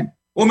weekend.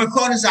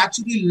 Omicron is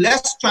actually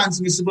less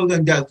transmissible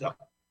than Delta.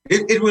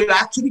 It will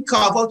actually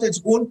carve out its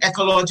own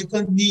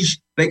ecological niche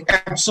like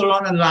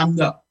Epsilon and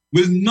Lambda,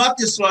 will not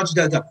dislodge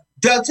Delta.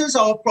 Delta is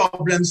our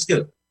problem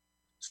still.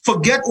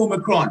 Forget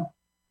Omicron.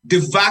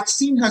 The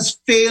vaccine has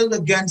failed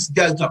against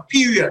Delta,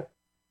 period.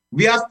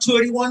 We have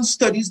 31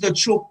 studies that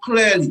show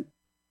clearly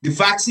the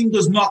vaccine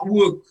does not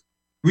work.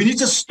 We need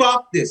to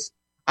stop this.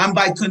 And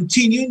by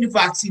continuing the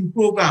vaccine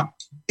program,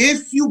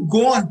 if you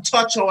go and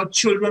touch our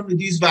children with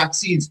these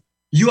vaccines,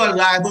 you are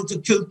liable to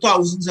kill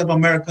thousands of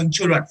American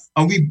children.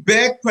 And we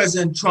beg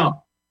President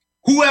Trump,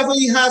 whoever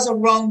he has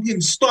around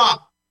him,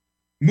 stop.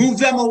 Move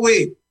them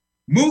away.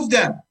 Move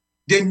them.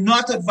 They're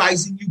not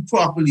advising you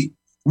properly.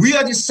 We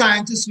are the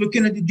scientists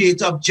looking at the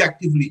data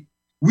objectively.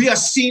 We are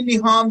seeing the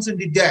harms and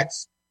the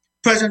deaths.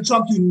 President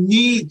Trump, you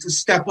need to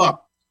step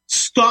up.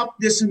 Stop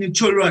this in the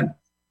children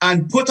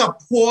and put a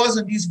pause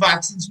on these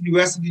vaccines for the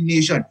rest of the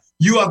nation.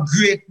 You are a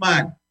great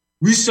man.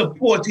 We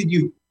supported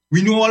you.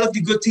 We know all of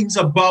the good things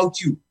about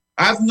you.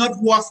 I have not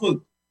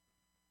waffled,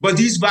 but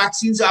these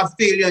vaccines are a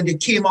failure and they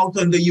came out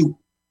under you.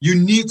 You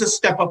need to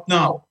step up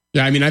now.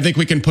 Yeah, I mean, I think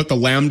we can put the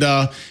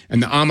Lambda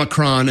and the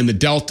Omicron and the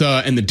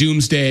Delta and the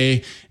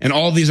Doomsday and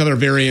all these other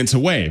variants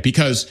away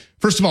because,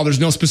 first of all, there's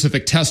no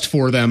specific test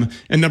for them.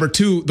 And number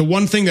two, the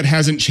one thing that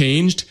hasn't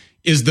changed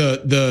is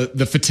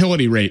the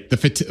fatality rate,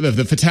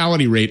 the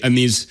fatality rate on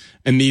these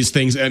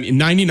things. I mean,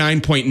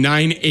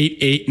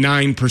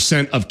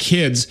 99.9889% of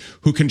kids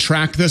who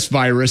contract this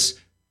virus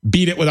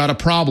beat it without a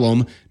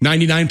problem.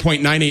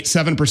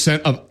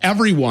 99.987% of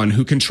everyone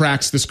who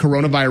contracts this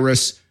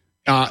coronavirus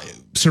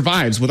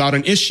survives without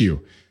an issue.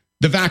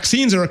 The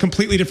vaccines are a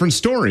completely different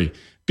story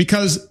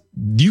because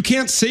you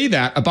can't say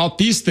that about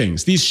these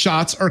things. These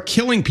shots are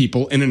killing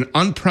people in an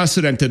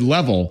unprecedented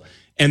level,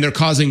 and they're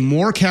causing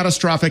more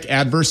catastrophic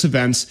adverse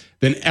events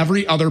than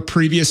every other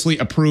previously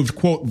approved,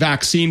 quote,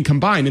 vaccine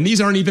combined. And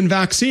these aren't even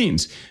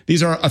vaccines.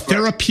 These are a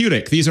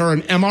therapeutic. These are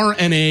an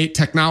mRNA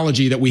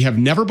technology that we have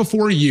never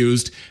before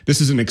used.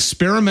 This is an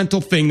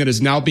experimental thing that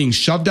is now being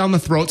shoved down the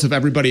throats of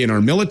everybody in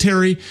our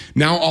military,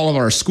 now all of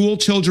our school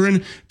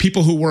children,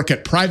 people who work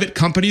at private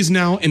companies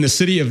now in the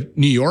city of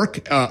New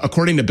York,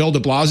 according to Bill de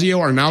Blasio,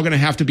 are now going to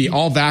have to be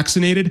all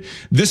vaccinated.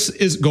 This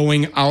is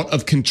going out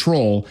of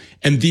control,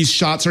 and these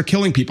shots are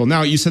killing people.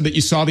 Now, you said that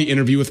you saw the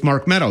interview with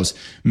Mark Meadows.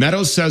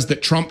 Meadows says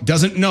that Trump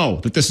doesn't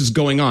know that this is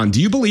going on.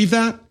 Do you believe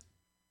that?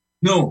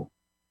 No.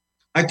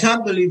 I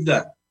can't believe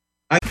that.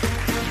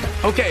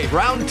 Okay,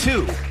 round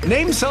two.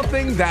 Name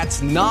something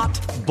that's not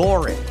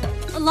boring.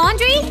 A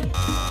laundry?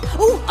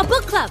 Ooh, a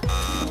book club.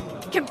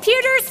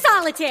 Computer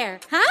solitaire,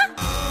 huh?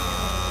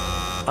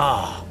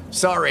 Ah,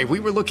 sorry,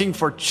 we were looking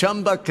for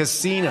Chumba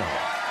Casino.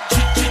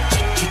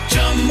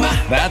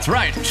 That's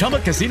right,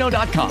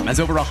 ChumbaCasino.com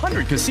has over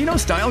 100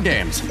 casino-style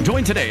games.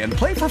 Join today and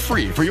play for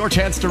free for your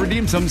chance to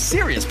redeem some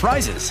serious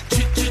prizes.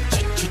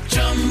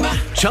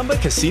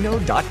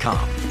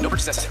 ChumbaCasino.com. No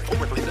purchase necessary. Void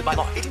where prohibited by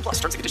law. 18 plus.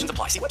 Terms and conditions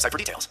apply. See website for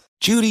details.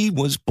 Judy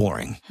was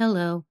boring.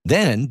 Hello.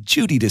 Then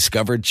Judy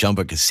discovered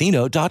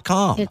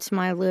ChumbaCasino.com. It's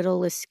my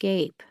little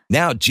escape.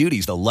 Now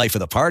Judy's the life of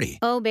the party.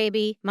 Oh,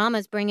 baby,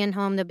 mama's bringing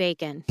home the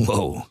bacon.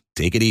 Whoa,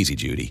 take it easy,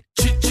 Judy.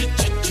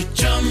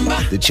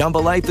 The Chumba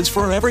life is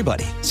for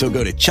everybody. So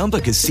go to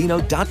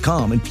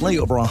ChumbaCasino.com and play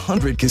over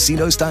 100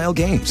 casino-style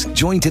games.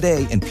 Join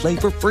today and play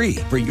for free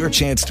for your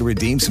chance to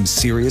redeem some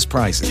serious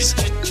prizes.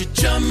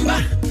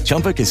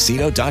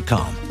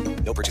 ChumbaCasino.com.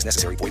 No purchase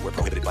necessary. Void where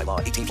prohibited by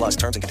law. 18 plus.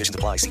 Terms and conditions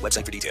apply. See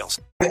website for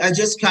details. I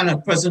just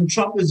cannot. President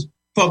Trump is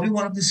probably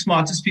one of the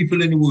smartest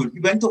people in the world.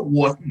 He went to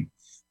Wharton.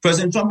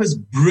 President Trump is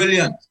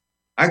brilliant.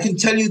 I can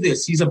tell you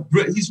this. He's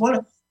one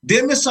of...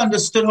 They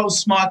misunderstood how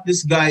smart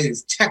this guy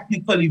is,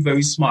 technically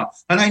very smart.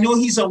 And I know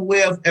he's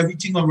aware of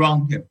everything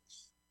around him.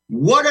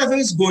 Whatever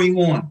is going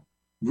on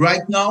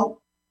right now,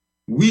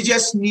 we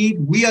as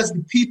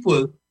the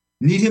people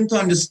need him to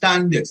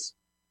understand this.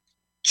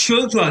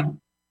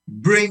 Children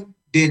bring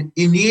their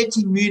innate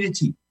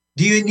immunity.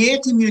 The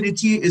innate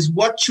immunity is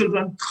what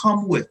children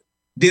come with.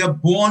 They are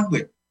born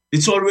with.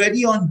 It's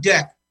already on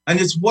deck. And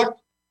it's what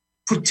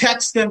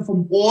protects them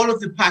from all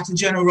of the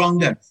pathogen around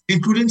them,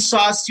 including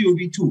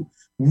SARS-CoV-2.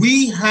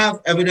 We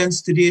have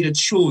evidence today that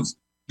shows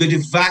that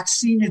the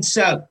vaccine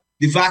itself,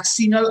 the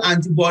vaccinal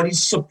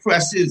antibodies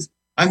suppresses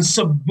and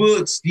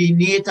subverts the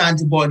innate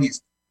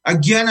antibodies.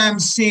 Again, I'm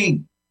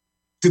saying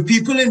the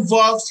people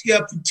involved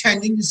here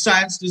pretending the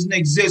science doesn't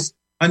exist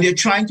and they're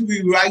trying to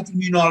rewrite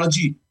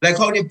immunology, like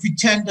how they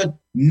pretend that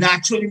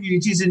natural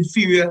immunity is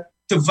inferior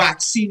to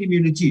vaccine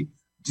immunity.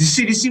 The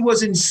CDC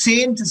was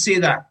insane to say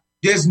that.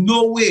 There's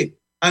no way.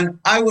 And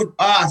I would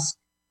ask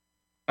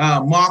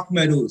Mark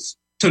Meadows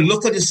to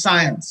look at the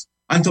science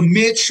and to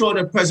make sure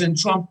that President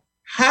Trump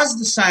has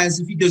the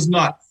science if he does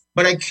not.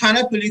 But I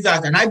cannot believe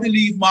that. And I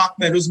believe Mark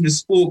Meadows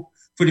misspoke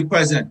for the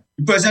president.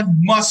 The president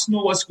must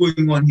know what's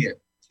going on here.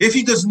 If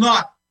he does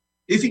not,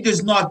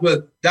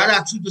 well, that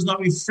actually does not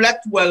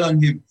reflect well on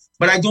him.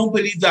 But I don't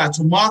believe that.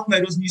 So Mark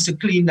Meadows needs to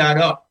clean that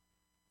up.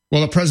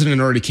 Well, the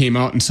president already came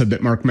out and said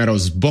that Mark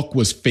Meadows' book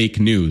was fake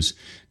news.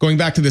 Going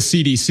back to the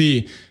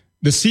CDC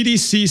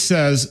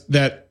says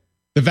that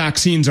the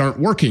vaccines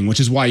aren't working, which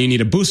is why you need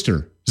a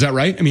booster. Is that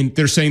right? I mean,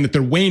 they're saying that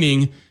they're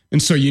waning,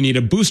 and so you need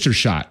a booster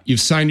shot. You've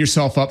signed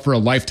yourself up for a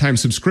lifetime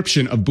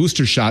subscription of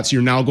booster shots.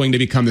 You're now going to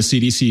become the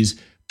CDC's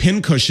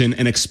pincushion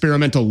and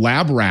experimental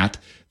lab rat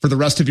for the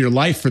rest of your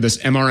life for this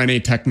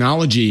mRNA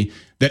technology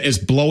that is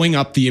blowing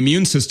up the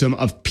immune system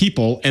of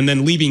people and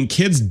then leaving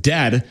kids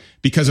dead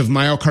because of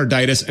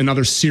myocarditis and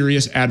other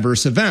serious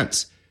adverse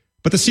events.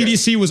 But the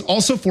CDC was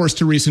also forced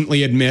to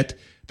recently admit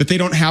that they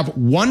don't have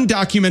one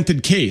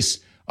documented case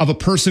of a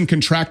person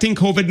contracting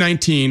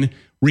COVID-19,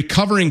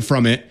 recovering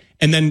from it,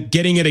 and then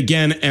getting it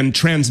again and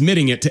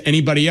transmitting it to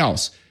anybody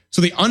else.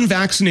 So the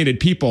unvaccinated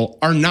people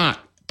are not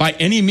by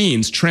any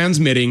means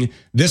transmitting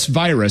this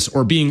virus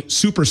or being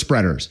super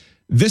spreaders.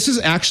 This is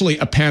actually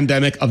a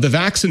pandemic of the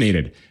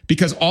vaccinated,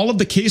 because all of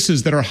the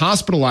cases that are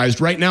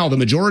hospitalized right now, the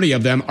majority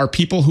of them are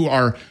people who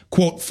are,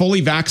 quote, fully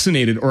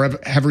vaccinated or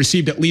have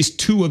received at least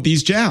 2 of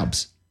these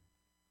jabs.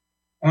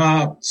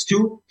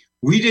 Stu,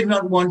 we did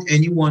not want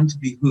anyone to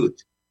be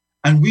hurt.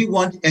 And we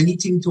want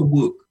anything to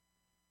work,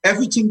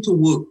 everything to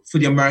work for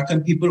the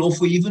American people or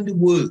for even the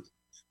world.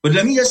 But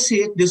let me just say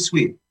it this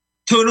way.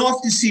 Turn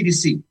off the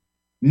CDC.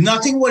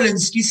 Nothing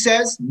Walensky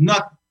says,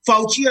 not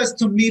Fauci has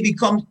to me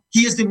become,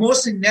 he is the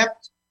most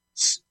inept,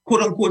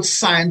 quote unquote,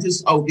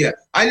 scientist out there.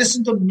 I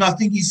listen to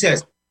nothing he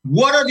says.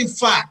 What are the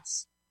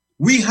facts?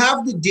 We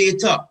have the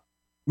data.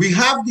 We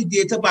have the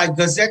data by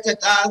Gazette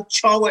et al.,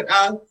 Chow et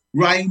al.,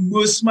 Ryan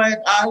Mersma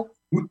et al.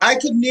 I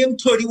could name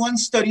 31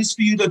 studies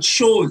for you that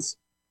shows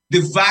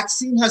the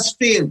vaccine has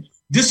failed.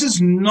 This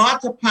is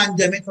not a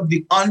pandemic of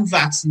the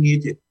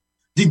unvaccinated.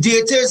 The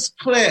data is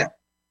clear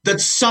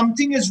that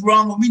something is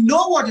wrong, and we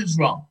know what is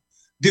wrong.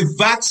 The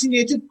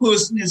vaccinated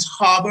person is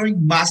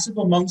harboring massive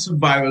amounts of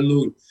viral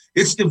load.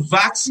 It's the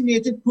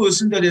vaccinated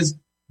person that is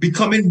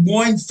becoming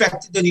more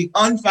infected than the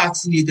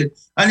unvaccinated.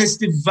 And it's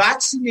the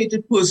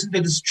vaccinated person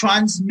that is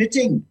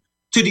transmitting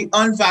to the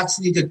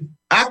unvaccinated.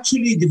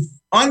 Actually, the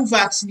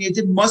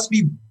unvaccinated must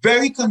be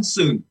very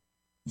concerned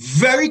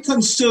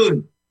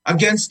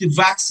against the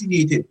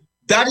vaccinated.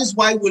 That is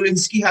why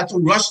Walensky had to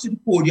rush to the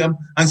podium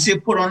and say,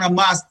 put on a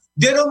mask.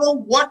 They don't know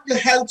what the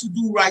hell to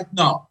do right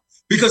now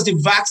because the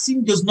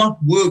vaccine does not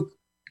work.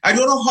 I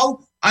don't know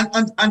how,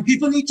 and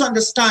people need to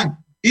understand,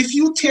 if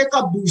you take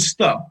a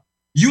booster,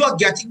 you are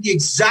getting the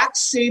exact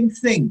same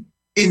thing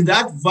in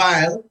that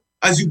vial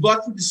as you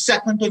got for the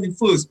second or the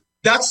first.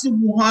 That's the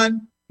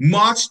Wuhan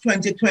March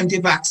 2020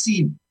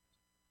 vaccine.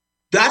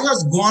 That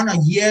has gone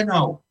a year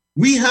now.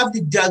 We have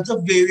the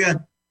Delta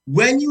variant.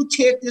 When you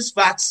take this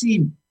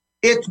vaccine,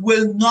 it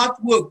will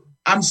not work.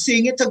 I'm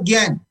saying it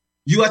again.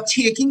 You are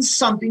taking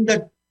something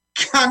that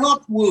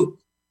cannot work,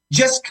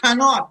 just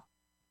cannot.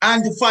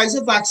 And the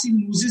Pfizer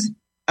vaccine loses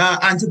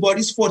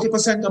antibodies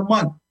 40% a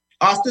month.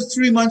 After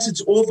 3 months,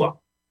 it's over.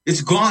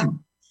 It's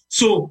gone.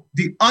 So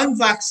the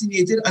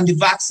unvaccinated and the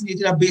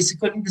vaccinated are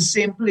basically in the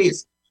same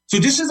place. So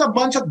this is a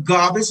bunch of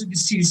garbage that the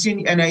CDC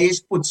and the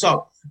NIH puts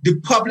out. The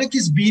public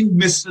is being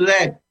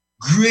misled,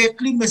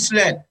 greatly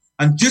misled.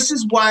 And this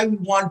is why we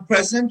want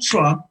President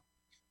Trump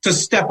to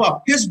step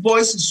up. His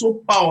voice is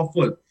so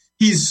powerful.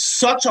 He's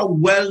such a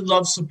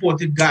well-loved,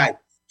 supported guy.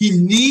 He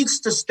needs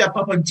to step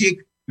up and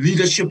take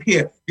leadership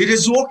here. It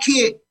is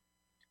okay.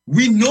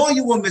 We know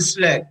you were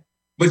misled,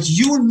 but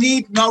you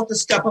need now to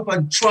step up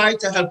and try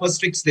to help us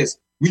fix this.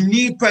 We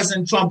need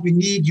President Trump. We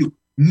need you.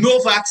 No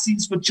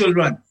vaccines for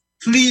children.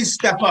 Please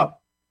step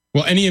up.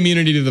 Well, any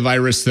immunity to the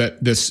virus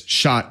that this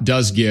shot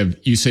does give,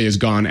 you say, is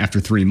gone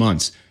after 3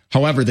 months.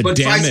 However, the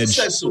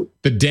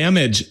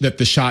damage that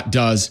the shot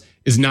does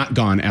is not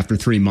gone after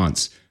 3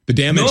 months. The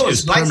damage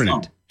is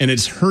permanent. And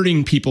it's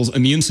hurting people's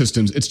immune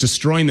systems. It's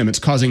destroying them. It's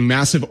causing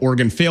massive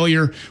organ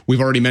failure.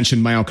 We've already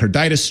mentioned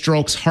myocarditis,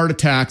 strokes, heart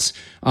attacks.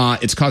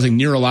 It's causing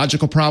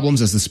neurological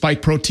problems as the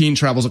spike protein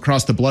travels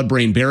across the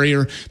blood-brain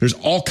barrier. There's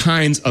all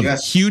kinds of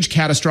huge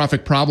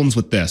catastrophic problems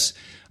with this.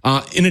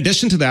 In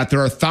addition to that, there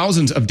are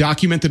thousands of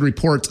documented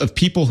reports of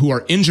people who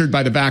are injured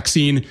by the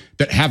vaccine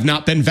that have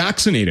not been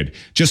vaccinated,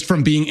 just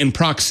from being in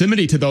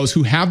proximity to those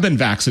who have been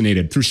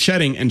vaccinated through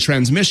shedding and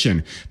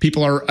transmission.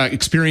 People are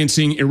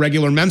experiencing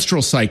irregular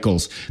menstrual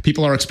cycles.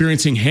 People are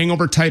experiencing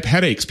hangover-type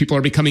headaches. People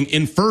are becoming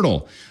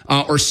infertile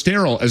or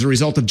sterile as a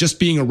result of just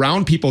being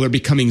around people. They're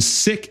becoming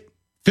sick,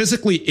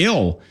 physically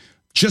ill,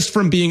 just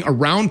from being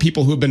around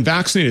people who have been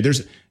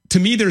vaccinated. To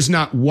me, there's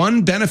not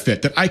one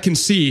benefit that I can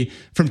see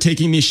from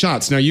taking these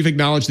shots. Now, you've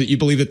acknowledged that you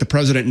believe that the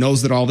president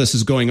knows that all this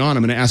is going on.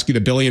 I'm going to ask you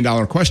the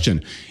billion-dollar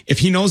question. If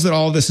he knows that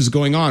all this is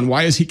going on,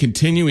 why is he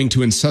continuing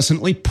to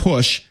incessantly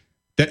push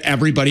that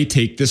everybody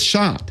take this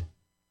shot?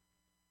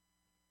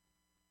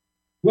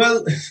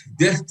 Well,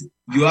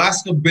 you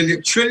ask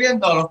 $1 trillion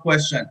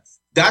question.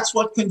 That's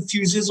what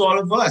confuses all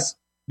of us,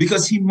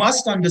 because he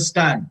must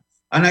understand.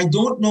 And I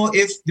don't know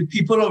if the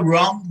people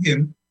around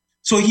him,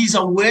 so he's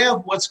aware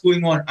of what's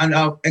going on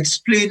and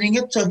explaining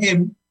it to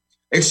him,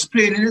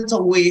 explaining it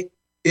away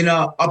in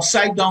an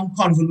upside down,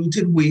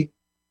 convoluted way,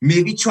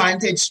 maybe trying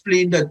to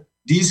explain that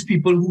these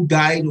people who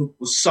died or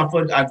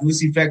suffered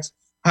adverse effects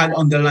had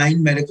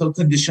underlying medical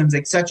conditions,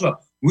 etc.,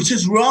 which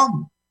is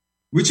wrong,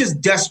 which is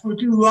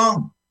desperately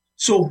wrong.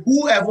 So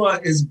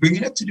whoever is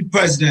bringing it to the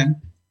president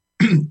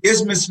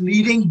is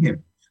misleading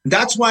him.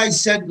 That's why I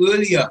said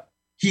earlier,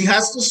 he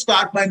has to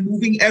start by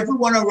moving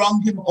everyone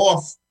around him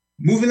off,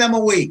 moving them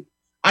away,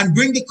 and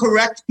bring the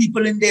correct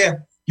people in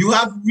there. You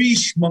have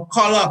Risch,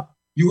 McCullough,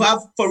 you have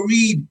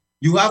Fareed,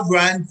 you have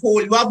Rand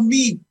Paul, you have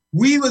me.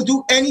 We will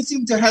do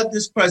anything to help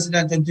this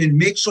president and to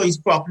make sure he's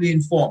properly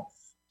informed.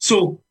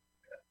 So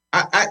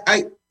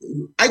I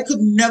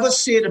could never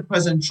say that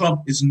President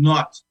Trump is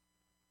not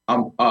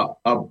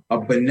a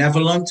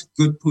benevolent,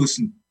 good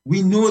person.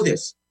 We know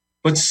this,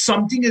 but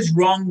something is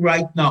wrong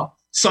right now.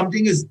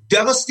 Something is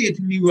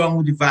devastatingly wrong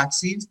with the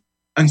vaccines,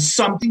 and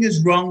something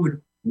is wrong with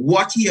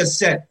what he has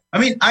said. I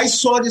mean, I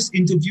saw this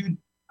interview.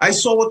 I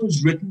saw what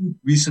was written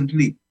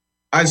recently.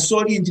 I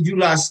saw the interview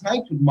last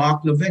night with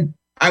Mark Levin.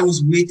 I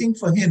was waiting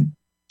for him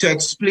to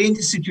explain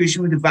the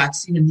situation with the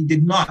vaccine, and he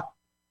did not.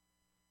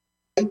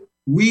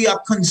 We are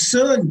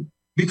concerned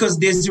because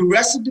there's the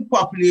rest of the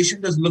population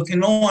that's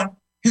looking on,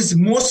 his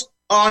most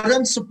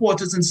ardent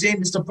supporters, and saying,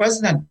 Mr.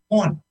 President,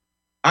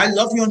 I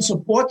love you and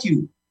support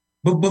you,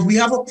 but we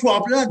have a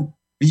problem.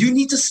 You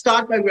need to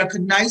start by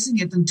recognizing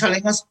it and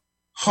telling us,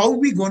 how are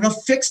we going to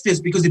fix this?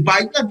 Because the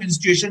Biden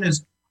administration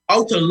is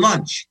out to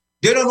lunch.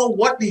 They don't know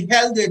what the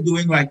hell they're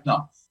doing right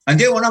now. And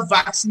they want to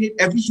vaccinate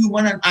every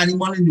human and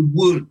animal in the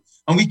world.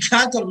 And we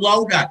can't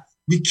allow that.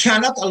 We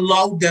cannot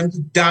allow them to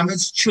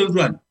damage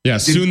children. Yeah,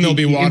 soon they'll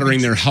be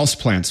watering their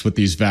houseplants with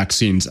these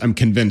vaccines. I'm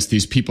convinced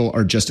these people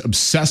are just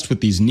obsessed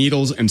with these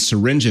needles and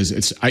syringes.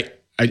 It's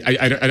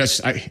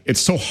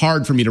so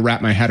hard for me to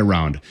wrap my head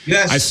around.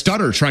 Yes. I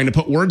stutter trying to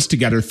put words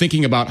together,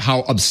 thinking about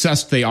how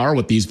obsessed they are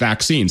with these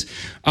vaccines.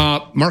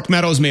 Mark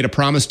Meadows made a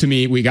promise to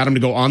me. We got him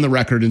to go on the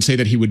record and say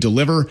that he would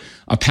deliver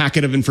a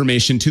packet of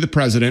information to the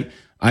president.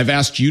 I've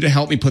asked you to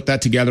help me put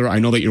that together. I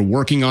know that you're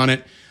working on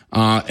it.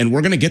 And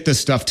we're going to get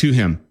this stuff to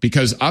him,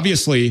 because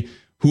obviously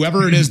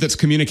whoever it is that's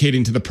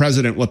communicating to the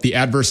president what the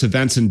adverse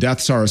events and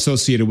deaths are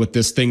associated with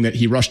this thing that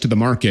he rushed to the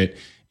market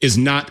is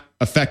not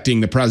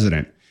affecting the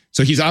president.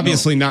 So he's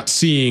obviously not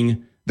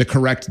seeing the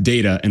correct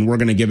data, and we're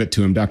going to give it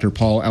to him. Dr.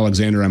 Paul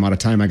Alexander, I'm out of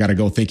time. I got to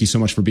go. Thank you so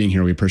much for being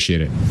here. We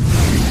appreciate it.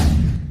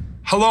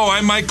 Hello,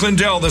 I'm Mike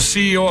Lindell, the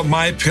CEO of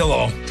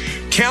MyPillow.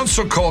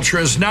 Cancel culture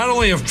has not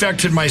only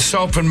affected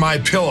myself and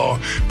MyPillow,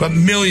 but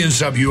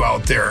millions of you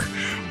out there.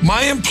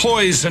 My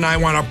employees and I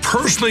want to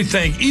personally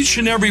thank each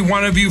and every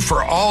one of you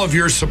for all of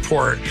your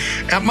support.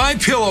 At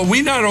MyPillow,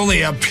 we not only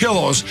have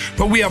pillows,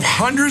 but we have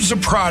hundreds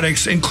of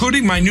products,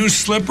 including my new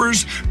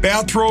slippers,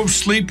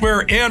 bathrobes,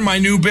 sleepwear, and my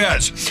new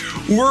beds.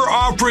 We're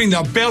offering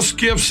the best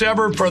gifts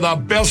ever for the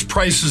best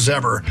prices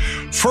ever.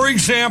 For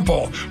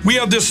example, we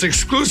have this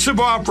exclusive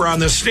offer on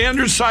the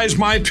standard size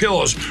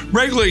MyPillows,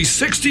 regularly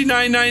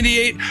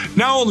 $69.98,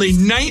 now only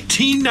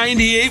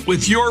 $19.98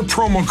 with your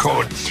promo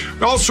code.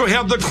 We also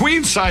have the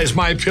queen size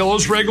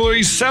MyPillows,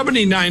 regularly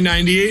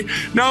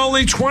 $79.98, now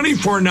only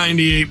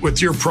 $24.98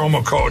 with your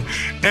promo code.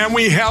 And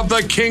we have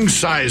the king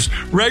size,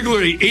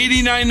 regularly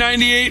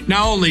 $89.98,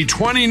 now only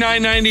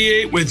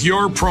 $29.98 with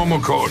your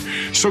promo code.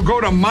 So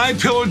go to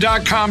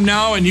MyPillow.com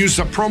now and use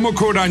the promo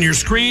code on your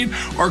screen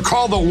or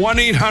call the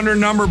 1-800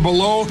 number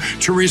below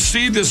to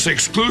receive this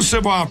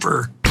exclusive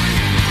offer.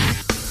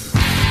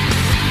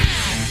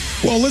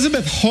 Well,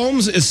 Elizabeth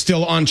Holmes is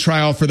still on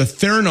trial for the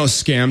Theranos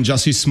scam.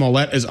 Jussie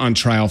Smollett is on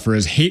trial for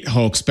his hate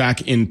hoax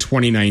back in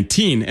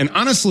 2019. And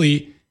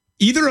honestly,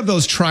 either of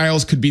those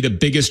trials could be the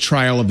biggest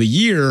trial of the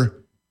year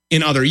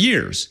in other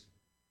years.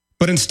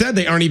 But instead,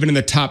 they aren't even in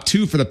the top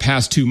two for the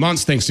past 2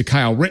 months, thanks to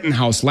Kyle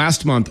Rittenhouse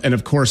last month and,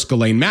 of course,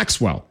 Ghislaine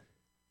Maxwell.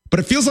 But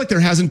it feels like there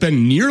hasn't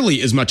been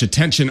nearly as much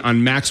attention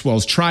on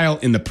Maxwell's trial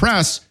in the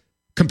press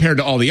compared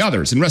to all the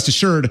others. And rest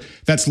assured,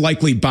 that's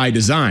likely by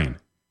design.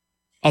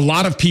 A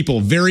lot of people,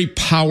 very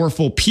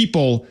powerful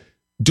people,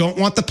 don't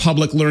want the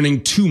public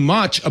learning too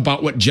much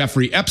about what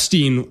Jeffrey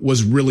Epstein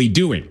was really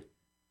doing.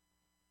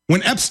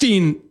 When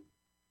Epstein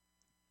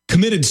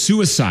committed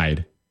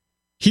suicide,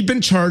 he'd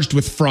been charged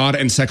with fraud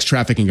and sex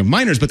trafficking of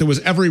minors, but there was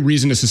every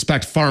reason to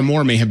suspect far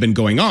more may have been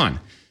going on.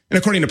 And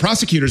according to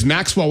prosecutors,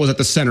 Maxwell was at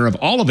the center of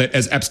all of it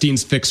as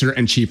Epstein's fixer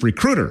and chief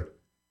recruiter.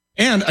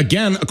 And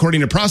again,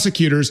 according to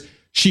prosecutors,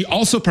 she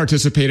also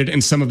participated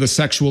in some of the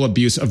sexual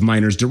abuse of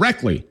minors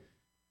directly.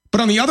 But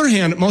on the other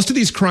hand, most of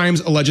these crimes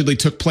allegedly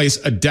took place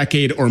a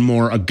decade or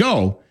more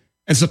ago,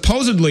 and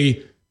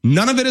supposedly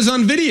none of it is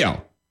on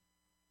video.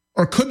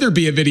 Or could there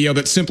be a video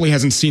that simply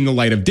hasn't seen the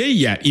light of day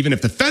yet, even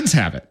if the feds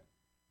have it?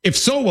 If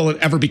so, will it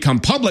ever become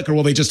public, or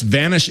will they just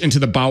vanish into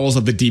the bowels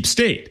of the deep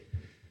state?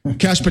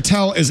 Kash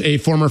Patel is a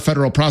former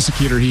federal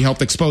prosecutor. He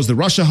helped expose the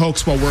Russia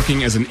hoax while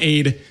working as an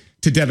aide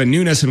to Devin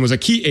Nunes and was a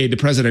key aide to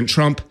President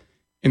Trump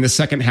in the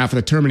second half of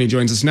the term, and he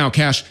joins us now.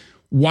 Kash,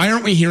 why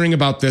aren't we hearing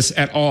about this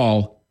at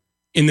all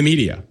in the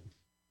media?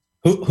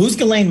 Who's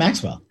Ghislaine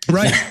Maxwell?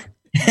 Right.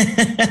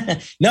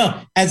 No,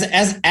 as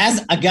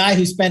a guy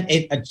who spent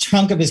a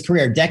chunk of his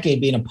career, a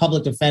decade, being a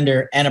public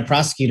defender and a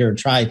prosecutor,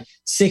 tried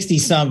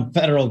 60-some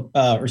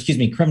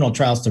criminal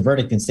trials to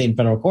verdict in state and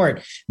federal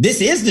court. This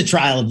is the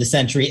trial of the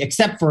century,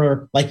 except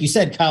for, like you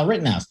said, Kyle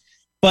Rittenhouse.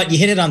 But you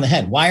hit it on the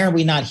head. Why are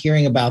we not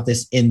hearing about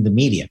this in the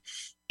media?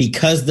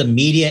 Because the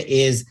media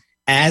is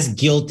as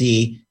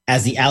guilty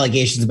as the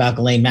allegations about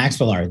Ghislaine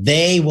Maxwell are.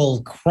 They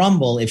will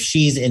crumble if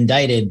she's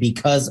indicted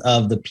because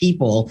of the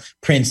people,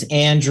 Prince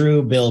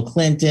Andrew, Bill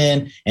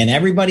Clinton, and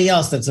everybody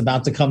else that's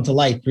about to come to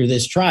light through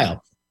this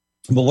trial.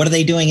 But what are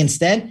they doing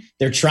instead?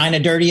 They're trying to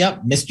dirty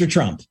up Mr.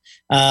 Trump.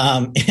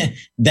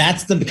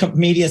 That's the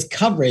media's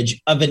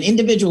coverage of an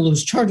individual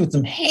who's charged with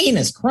some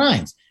heinous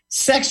crimes,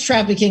 sex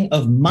trafficking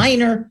of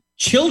minor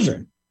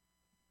children.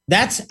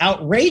 That's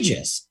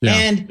outrageous. Yeah.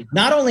 And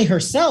not only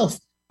herself,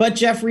 but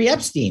Jeffrey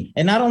Epstein.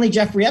 And not only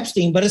Jeffrey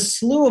Epstein, but a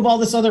slew of all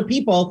this other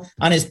people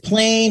on his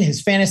plane,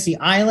 his fantasy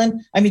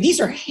island. I mean,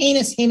 these are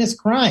heinous, heinous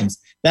crimes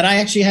that I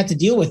actually had to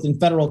deal with in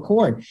federal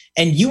court.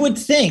 And you would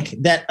think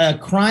that a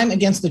crime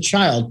against a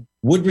child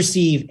would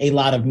receive a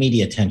lot of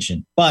media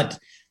attention, but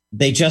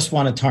they just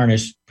want to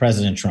tarnish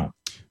President Trump.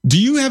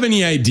 Do you have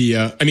any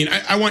idea? I mean,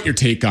 I want your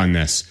take on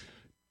this.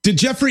 Did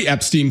Jeffrey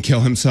Epstein kill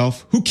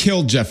himself? Who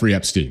killed Jeffrey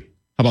Epstein?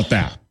 How about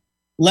that?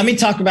 Let me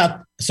talk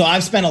about, so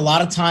I've spent a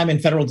lot of time in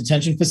federal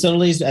detention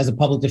facilities as a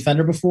public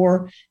defender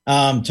before,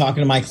 talking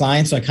to my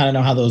clients. So I kind of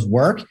know how those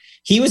work.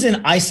 He was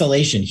in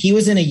isolation. He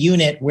was in a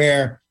unit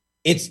where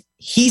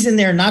he's in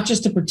there not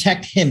just to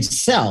protect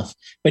himself,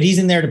 but he's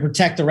in there to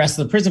protect the rest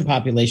of the prison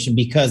population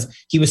because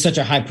he was such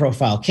a high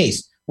profile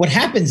case. What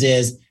happens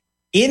is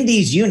in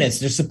these units,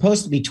 there's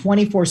supposed to be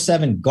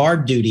 24/7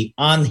 guard duty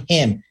on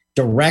him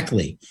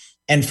directly.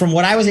 And from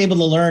what I was able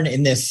to learn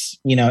in this,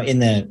 in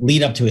the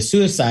lead up to his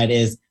suicide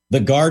is the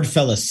guard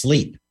fell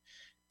asleep.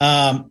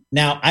 Now,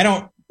 I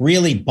don't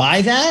really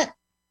buy that,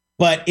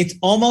 but it's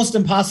almost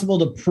impossible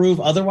to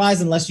prove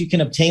otherwise unless you can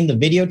obtain the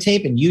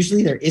videotape. And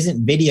usually there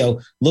isn't video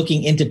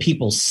looking into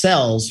people's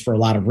cells for a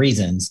lot of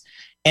reasons.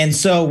 And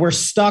so we're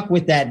stuck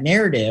with that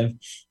narrative.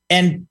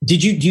 And do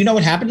you know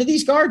what happened to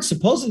these guards?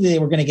 Supposedly they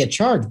were going to get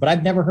charged, but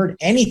I've never heard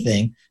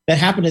anything that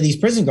happened to these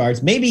prison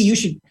guards. Maybe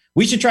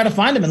we should try to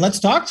find them and let's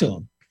talk to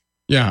them.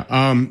 Yeah.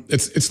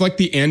 It's like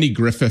the Andy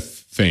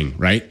Griffith thing,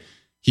 right?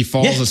 He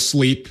falls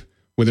asleep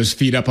with his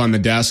feet up on the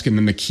desk, and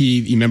then the key,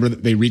 you remember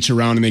that they reach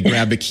around and they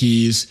grab the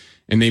keys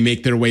and they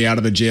make their way out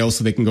of the jail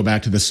so they can go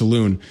back to the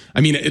saloon.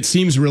 I mean, it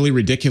seems really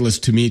ridiculous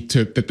to me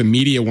that the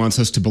media wants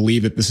us to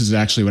believe that this is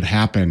actually what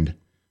happened.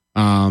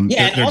 They're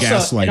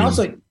gaslighting. And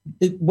also,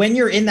 when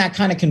you're in that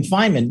kind of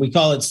confinement, we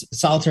call it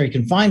solitary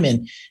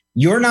confinement,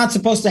 you're not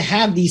supposed to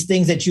have these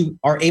things that you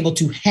are able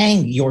to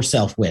hang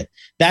yourself with.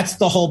 That's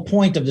the whole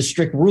point of the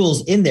strict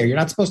rules in there. You're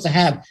not supposed to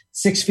have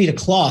 6 feet of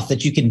cloth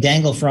that you can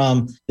dangle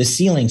from the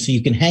ceiling so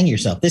you can hang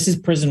yourself. This is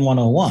prison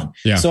 101.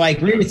 Yeah. So I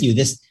agree with you.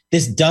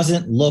 This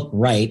doesn't look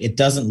right. It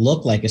doesn't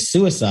look like a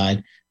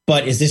suicide.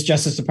 But is this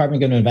Justice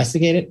Department going to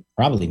investigate it?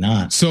 Probably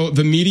not. So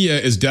the media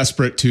is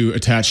desperate to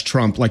attach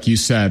Trump, like you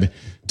said,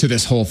 to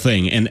this whole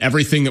thing. And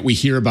everything that we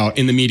hear about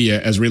in the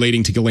media as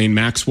relating to Ghislaine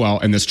Maxwell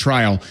and this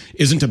trial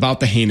isn't about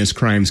the heinous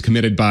crimes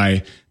committed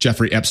by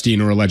Jeffrey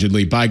Epstein or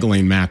allegedly by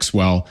Ghislaine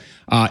Maxwell.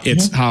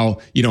 It's how,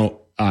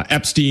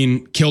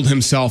 Epstein killed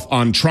himself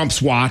on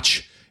Trump's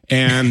watch.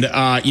 And,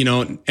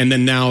 and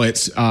then now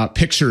it's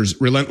pictures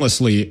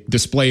relentlessly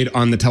displayed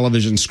on the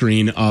television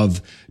screen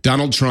of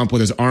Donald Trump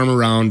with his arm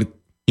around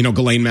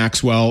Ghislaine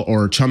Maxwell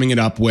or chumming it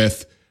up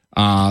with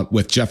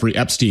Jeffrey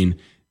Epstein.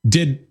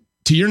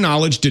 To your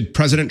knowledge, did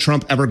President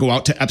Trump ever go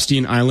out to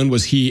Epstein Island?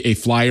 Was he a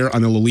flyer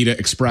on the Lolita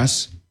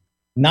Express?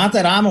 Not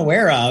that I'm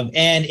aware of.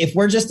 And if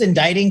we're just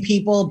indicting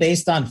people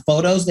based on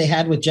photos they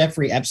had with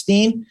Jeffrey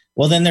Epstein,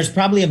 well, then there's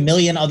probably a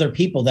million other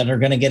people that are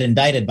going to get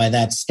indicted by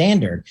that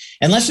standard.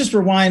 And let's just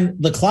rewind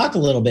the clock a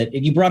little bit.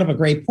 You brought up a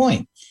great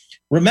point.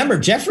 Remember,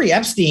 Jeffrey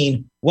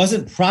Epstein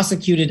wasn't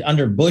prosecuted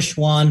under Bush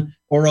 1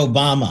 or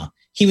Obama.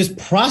 He was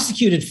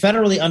prosecuted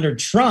federally under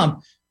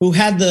Trump, who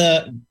had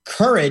the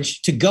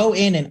courage to go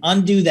in and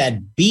undo that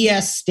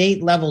BS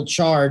state level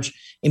charge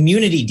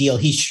immunity deal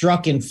he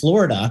struck in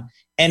Florida,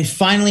 and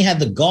finally had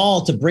the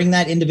gall to bring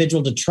that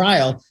individual to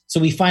trial. So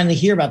we finally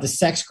hear about the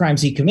sex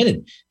crimes he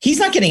committed. He's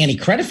not getting any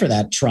credit for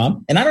that,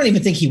 Trump. And I don't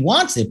even think he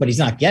wants it, but he's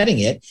not getting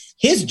it.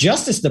 His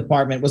Justice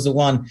Department was the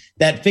one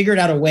that figured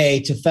out a way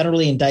to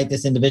federally indict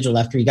this individual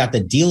after he got the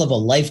deal of a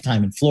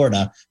lifetime in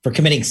Florida for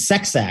committing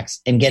sex acts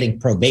and getting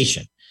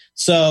probation.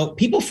 So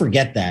people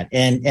forget that.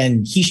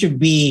 And he should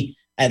be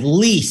at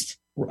least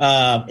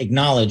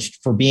acknowledged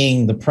for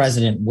being the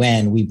president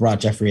when we brought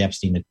Jeffrey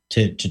Epstein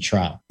to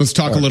trial. Let's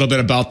talk a little bit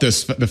about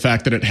this, the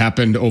fact that it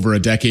happened over a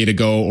decade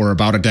ago or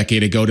about a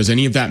decade ago. Does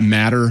any of that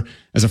matter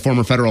as a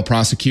former federal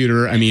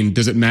prosecutor? I mean,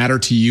 does it matter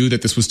to you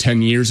that this was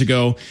 10 years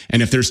ago?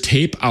 And if there's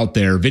tape out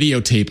there,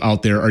 videotape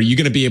out there, are you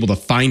going to be able to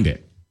find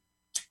it?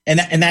 And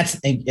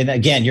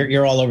again,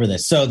 you're all over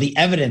this. So the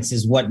evidence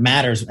is what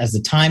matters. As the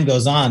time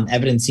goes on,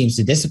 evidence seems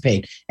to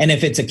dissipate. And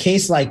if it's a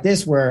case like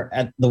this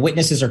where the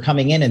witnesses are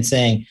coming in and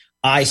saying,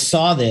 I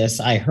saw this,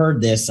 I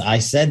heard this, I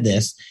said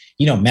this,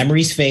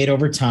 memories fade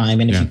over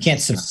time. And if you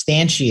can't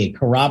substantiate,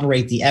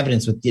 corroborate the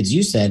evidence with, as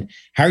you said,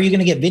 how are you going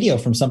to get video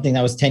from something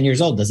that was 10 years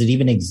old? Does it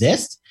even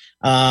exist?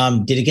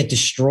 Did it get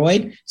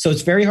destroyed? So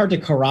it's very hard to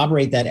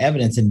corroborate that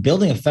evidence, and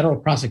building a federal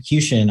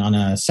prosecution on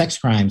a sex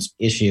crimes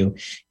issue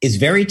is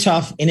very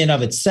tough in and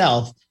of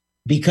itself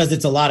because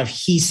it's a lot of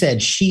he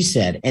said, she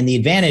said. And the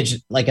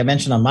advantage, like I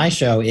mentioned on my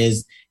show,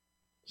 is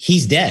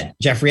he's dead.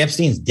 Jeffrey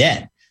Epstein's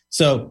dead.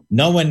 So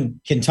no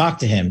one can talk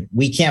to him.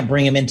 We can't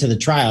bring him into the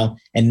trial.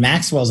 And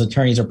Maxwell's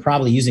attorneys are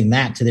probably using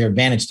that to their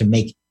advantage to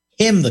make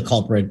him the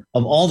culprit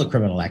of all the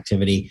criminal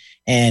activity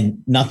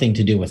and nothing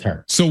to do with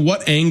her. So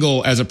what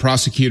angle as a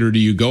prosecutor do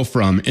you go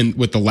from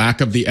with the lack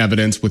of the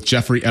evidence, with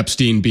Jeffrey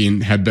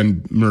Epstein had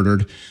been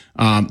murdered?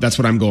 That's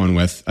what I'm going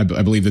with. I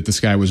believe that this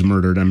guy was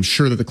murdered. I'm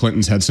sure that the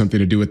Clintons had something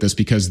to do with this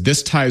because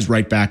this ties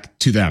right back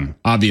to them.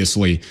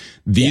 Obviously,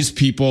 these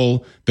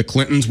people, the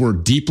Clintons, were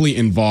deeply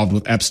involved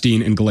with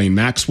Epstein and Ghislaine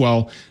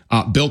Maxwell.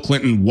 Bill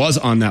Clinton was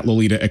on that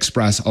Lolita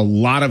Express a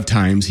lot of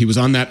times. He was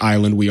on that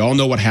island. We all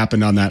know what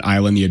happened on that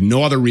island. He had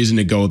no other reason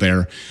to go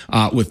there.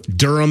 With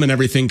Durham and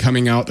everything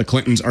coming out, the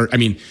Clintons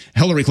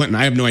Hillary Clinton,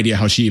 I have no idea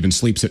how she even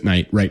sleeps at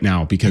night right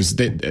now because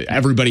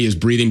everybody is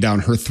breathing down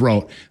her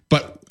throat.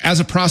 But as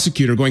a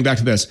prosecutor, going back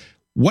to this,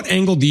 what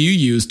angle do you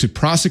use to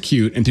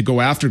prosecute and to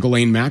go after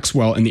Ghislaine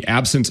Maxwell in the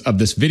absence of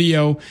this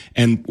video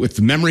and with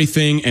the memory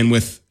thing and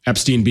with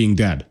Epstein being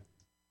dead?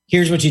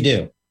 Here's what you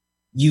do.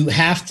 You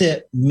have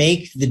to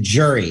make the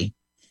jury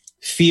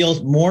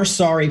feel more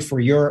sorry for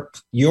your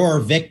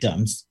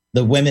victims,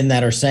 the women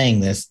that are saying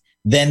this,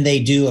 than they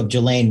do of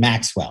Ghislaine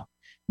Maxwell.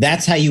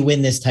 That's how you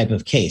win this type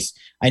of case.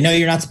 I know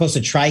you're not supposed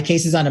to try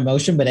cases on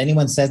emotion, but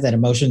anyone says that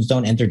emotions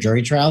don't enter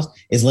jury trials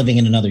is living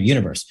in another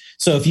universe.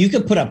 So if you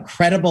could put up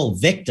credible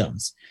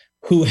victims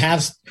who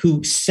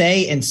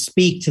say and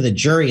speak to the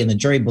jury and the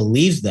jury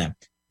believes them,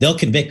 they'll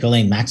convict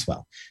Ghislaine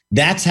Maxwell.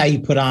 That's how you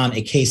put on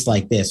a case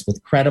like this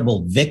with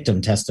credible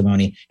victim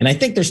testimony. And I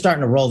think they're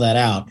starting to roll that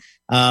out.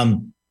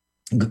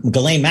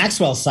 Ghislaine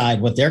Maxwell's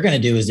side, what they're going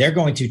to do is they're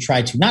going to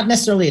try to not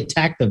necessarily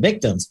attack the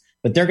victims,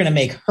 but they're going to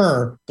make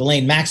her,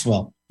 Ghislaine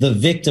Maxwell, the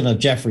victim of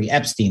Jeffrey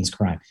Epstein's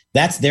crime.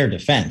 That's their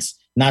defense,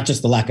 not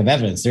just the lack of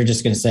evidence. They're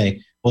just going to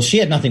say, well, she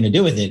had nothing to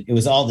do with it. It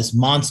was all this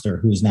monster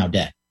who's now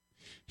dead.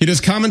 He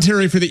does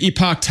commentary for the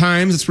Epoch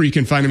Times. That's where you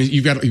can find him.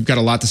 You've got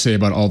a lot to say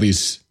about all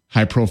these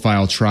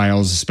high-profile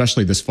trials,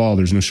 especially this fall.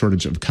 There's no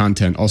shortage of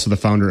content. Also the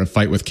founder of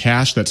Fight with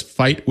Cash. That's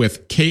Fight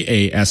with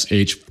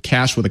KASH,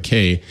 cash with a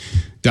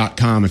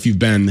K.com. If you've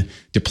been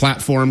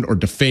deplatformed or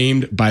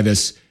defamed by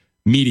this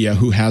media,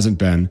 who hasn't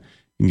been,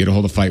 You can get a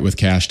hold of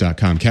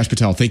fightwithcash.com. Kash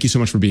Patel, thank you so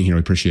much for being here. We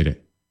appreciate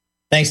it.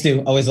 Thanks,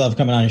 Stu. Always love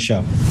coming on your show.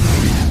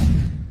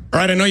 All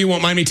right, I know you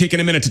won't mind me taking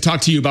a minute to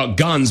talk to you about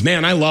guns.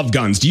 Man, I love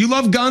guns. Do you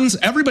love guns?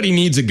 Everybody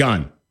needs a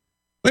gun.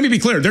 Let me be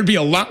clear. There'd be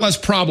a lot less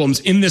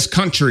problems in this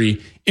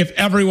country if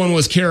everyone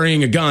was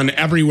carrying a gun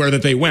everywhere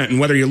that they went. And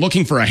whether you're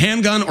looking for a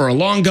handgun or a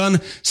long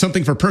gun,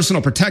 something for personal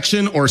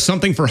protection or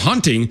something for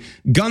hunting,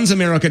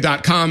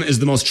 GunsAmerica.com is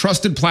the most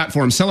trusted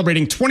platform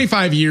celebrating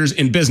 25 years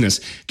in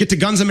business. Get to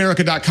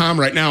GunsAmerica.com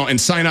right now and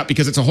sign up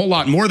because it's a whole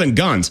lot more than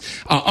guns.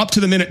 Up to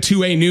the minute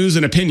 2A news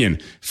and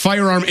opinion,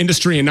 firearm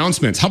industry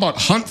announcements. How about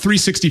Hunt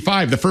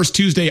 365, the first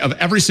Tuesday of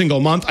every single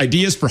month?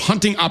 Ideas for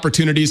hunting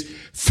opportunities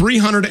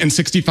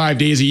 365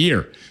 days a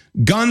year.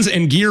 Guns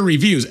and gear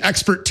reviews,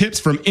 expert tips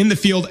from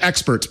in-the-field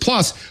experts,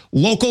 plus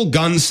local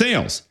gun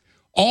sales.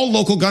 All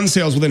local gun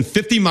sales within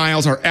 50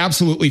 miles are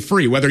absolutely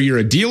free. Whether you're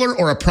a dealer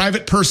or a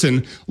private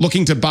person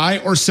looking to buy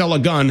or sell a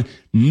gun,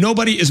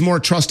 nobody is more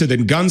trusted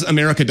than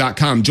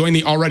GunsAmerica.com. Join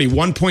the already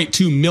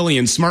 1.2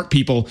 million smart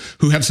people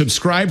who have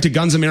subscribed to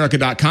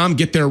GunsAmerica.com.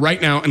 Get there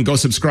right now and go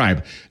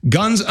subscribe.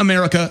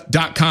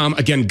 GunsAmerica.com.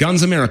 Again,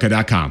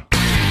 GunsAmerica.com.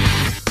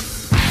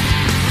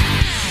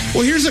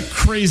 Well, here's a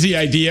crazy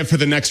idea for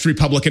the next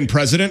Republican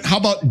president. How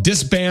about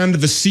disband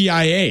the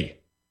CIA?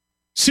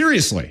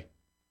 Seriously.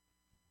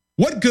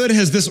 What good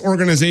has this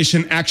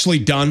organization actually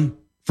done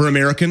for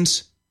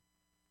Americans?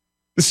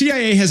 The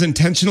CIA has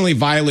intentionally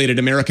violated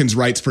Americans'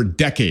 rights for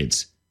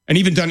decades and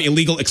even done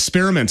illegal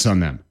experiments on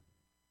them.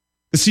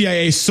 The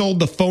CIA sold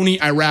the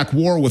phony Iraq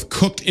war with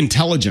cooked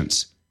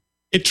intelligence.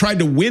 It tried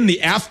to win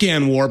the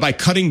Afghan war by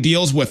cutting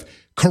deals with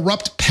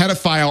corrupt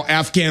pedophile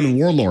Afghan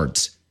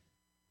warlords.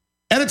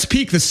 At its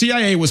peak, the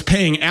CIA was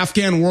paying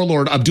Afghan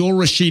warlord Abdul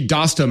Rashid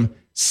Dostum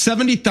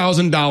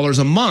 $70,000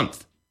 a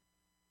month.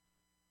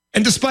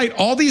 And despite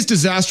all these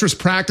disastrous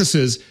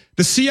practices,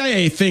 the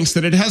CIA thinks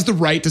that it has the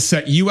right to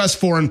set U.S.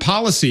 foreign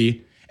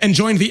policy and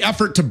joined the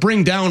effort to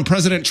bring down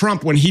President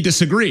Trump when he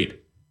disagreed.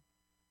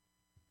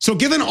 So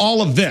given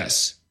all of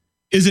this,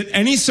 is it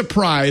any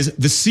surprise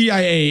the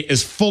CIA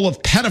is full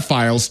of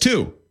pedophiles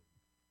too?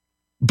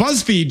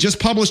 BuzzFeed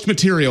just published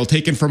material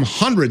taken from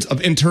hundreds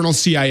of internal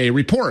CIA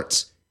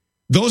reports.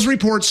 Those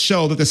reports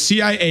show that the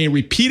CIA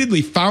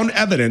repeatedly found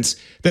evidence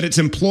that its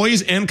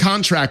employees and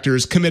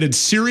contractors committed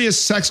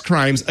serious sex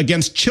crimes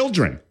against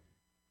children,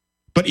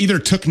 but either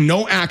took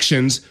no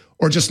actions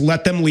or just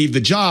let them leave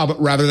the job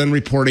rather than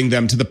reporting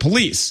them to the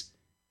police.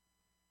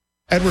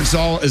 Edward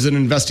Zoll is an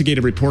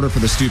investigative reporter for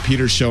the Stu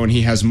Peters Show, and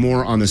he has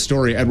more on the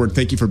story. Edward,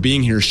 thank you for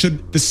being here.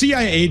 Should the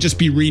CIA just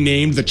be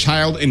renamed the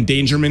Child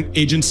Endangerment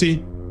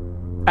Agency?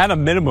 At a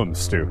minimum,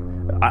 Stu.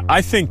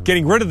 I think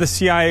getting rid of the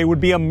CIA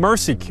would be a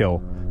mercy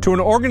kill to an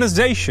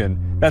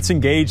organization that's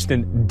engaged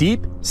in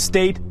deep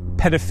state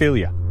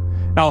pedophilia.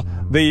 Now,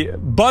 the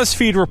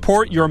BuzzFeed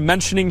report you're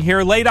mentioning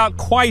here laid out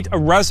quite a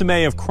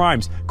resume of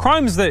crimes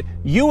that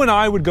you and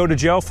I would go to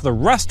jail for the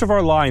rest of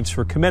our lives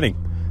for committing.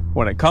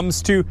 When it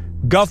comes to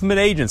government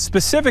agents,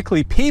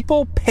 specifically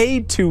people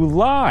paid to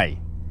lie,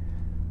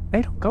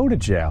 they don't go to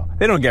jail.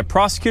 They don't get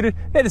prosecuted.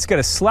 They just get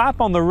a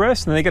slap on the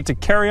wrist and they get to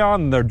carry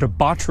on their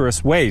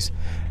debaucherous ways.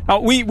 Now,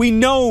 we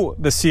know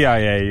the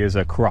CIA is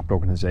a corrupt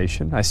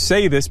organization. I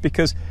say this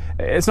because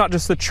it's not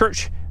just the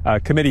church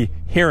committee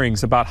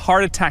hearings about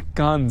heart attack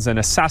guns and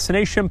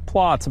assassination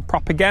plots and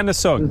propaganda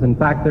songs. In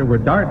fact, there were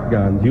dart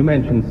guns. You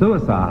mentioned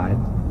suicides.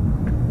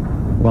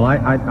 Well,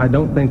 I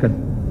don't think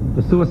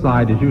the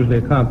suicide is usually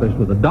accomplished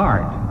with a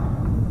dart,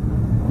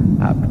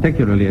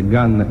 particularly a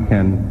gun that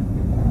can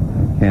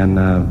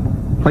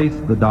place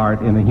the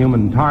dart in a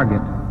human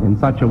target in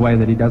such a way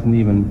that he doesn't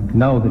even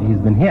know that he's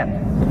been hit.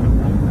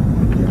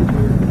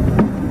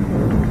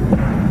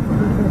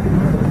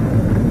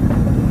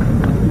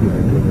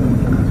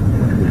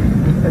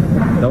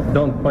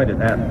 Don't point at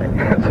that thing.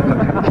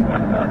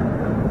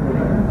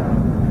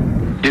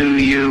 Do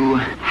you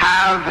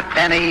have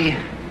any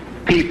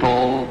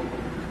people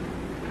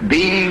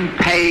being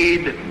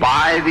paid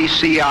by the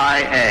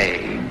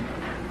CIA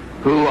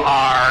who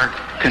are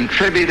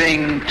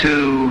contributing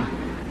to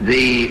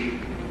the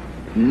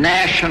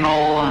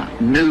national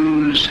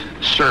news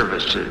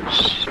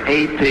services,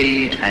 AP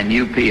and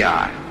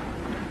UPI?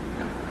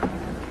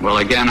 Well,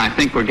 again, I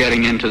think we're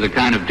getting into the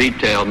kind of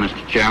detail,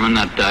 Mr. Chairman,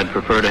 that I'd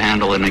prefer to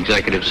handle in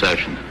executive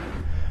session.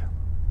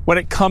 When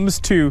it comes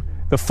to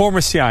the former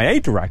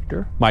CIA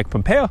director, Mike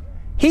Pompeo,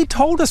 he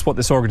told us what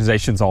this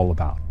organization's all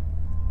about.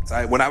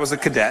 When I was a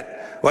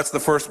cadet, what's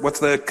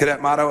the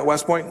cadet motto at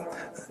West Point?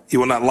 You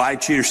will not lie,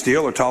 cheat, or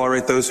steal, or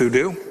tolerate those who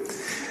do.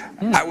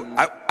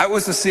 I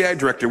was the CIA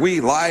director.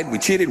 We lied, we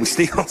cheated, we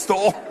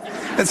stole.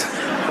 It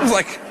was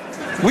like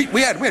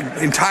we had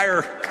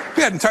entire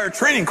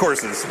training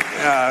courses.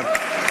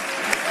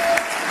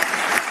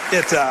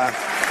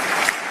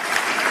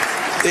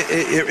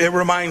 It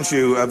reminds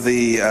you of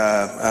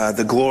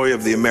the glory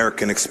of the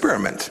American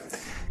experiment.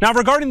 Now,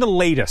 regarding the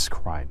latest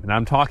crime, and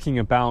I'm talking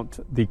about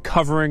the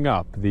covering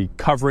up, the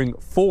covering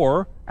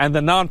for, and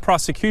the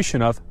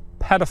non-prosecution of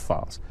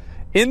pedophiles.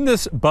 In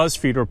this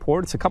BuzzFeed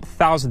report, it's a couple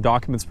thousand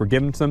documents were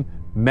given to them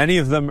many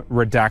of them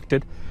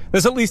redacted.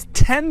 There's at least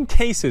 10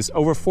 cases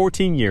over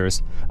 14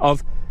 years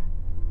of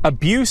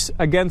abuse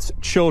against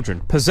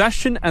children,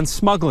 possession and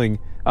smuggling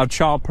of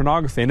child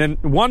pornography. And in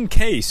one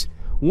case,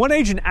 one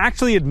agent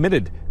actually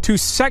admitted to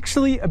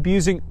sexually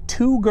abusing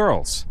 2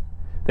 girls.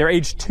 They're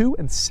aged 2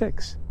 and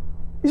 6.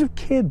 These are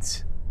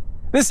kids.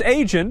 This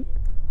agent,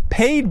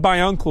 paid by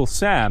Uncle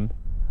Sam,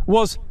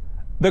 was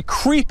the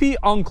creepy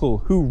uncle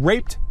who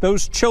raped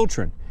those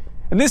children.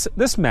 And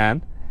this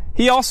man,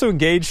 he also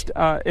engaged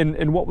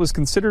in what was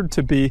considered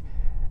to be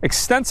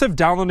extensive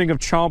downloading of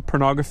child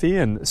pornography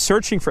and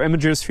searching for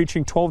images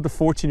featuring 12 to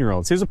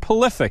 14-year-olds. He was a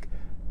prolific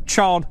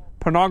child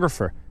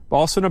pornographer, but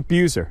also an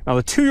abuser. Now,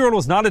 the 2-year-old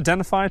was not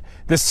identified.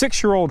 The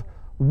 6-year-old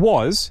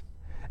was.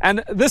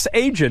 And this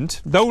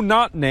agent, though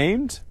not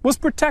named, was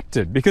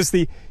protected because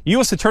the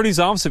U.S. Attorney's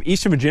Office of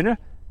Eastern Virginia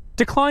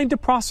declined to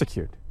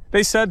prosecute.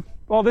 They said,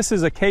 well, this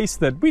is a case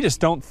that we just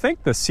don't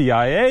think the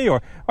CIA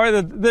or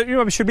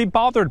should be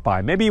bothered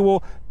by. Maybe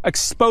we'll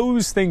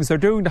expose things they're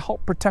doing to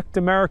help protect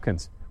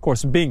Americans. Of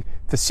course, being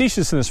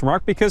facetious in this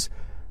remark because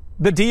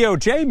the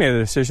DOJ made a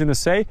decision to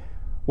say,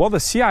 well, the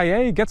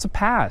CIA gets a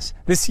pass.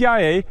 The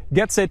CIA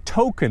gets a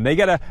token. They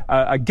get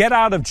a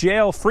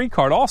get-out-of-jail-free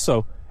card.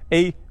 Also,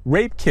 a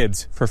rape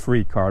kids for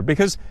free card.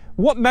 Because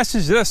what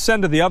message does this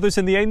send to the others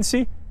in the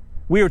agency?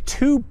 We are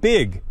too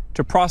big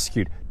to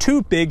prosecute,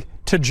 too big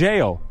to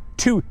jail,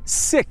 too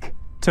sick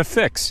to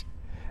fix.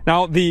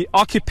 Now, the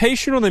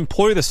occupation or the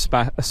employer of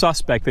the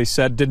suspect, they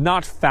said, did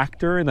not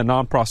factor in the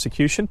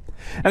non-prosecution.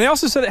 And they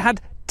also said it had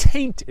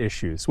taint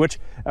issues, which,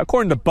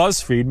 according to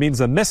BuzzFeed,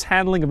 means a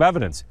mishandling of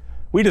evidence.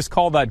 We just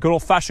call that good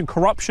old-fashioned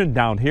corruption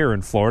down here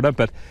in Florida.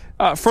 But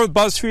for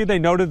BuzzFeed, they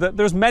noted that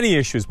there's many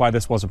issues why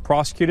this wasn't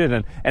prosecuted,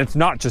 and it's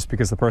not just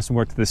because the person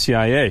worked at the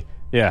CIA.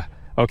 Yeah,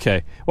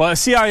 okay. Well, a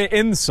CIA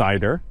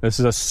insider, this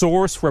is a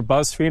source for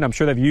BuzzFeed. I'm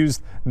sure they've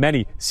used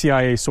many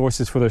CIA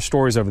sources for their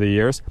stories over the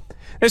years.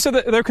 They said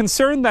that they're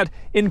concerned that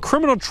in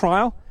criminal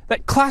trial,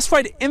 that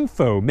classified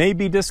info may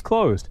be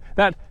disclosed,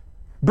 that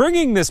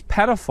bringing this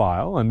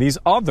pedophile and these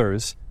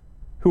others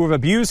who have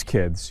abused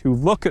kids, who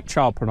look at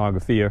child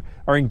pornography,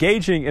 are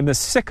engaging in the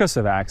sickest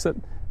of acts, that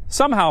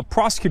somehow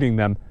prosecuting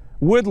them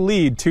would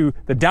lead to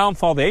the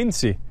downfall of the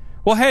agency.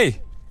 Well,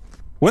 hey,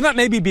 wouldn't that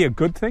maybe be a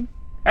good thing?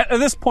 At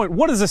this point,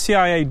 what has the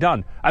CIA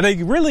done? Are they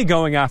really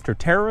going after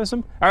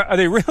terrorism? Are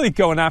they really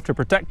going after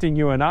protecting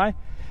you and I?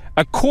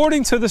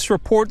 According to this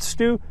report,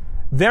 Stu,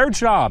 their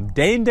job,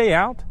 day in, day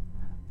out,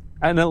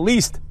 and at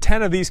least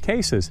 10 of these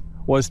cases,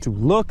 was to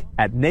look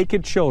at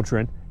naked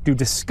children, do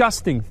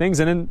disgusting things,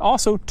 and then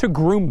also to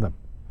groom them.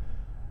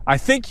 I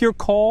think your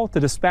call to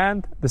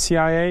disband the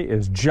CIA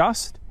is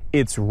just,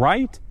 it's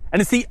right,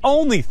 and it's the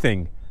only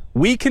thing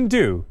we can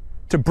do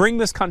to bring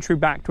this country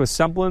back to a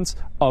semblance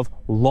of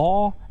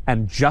law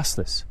and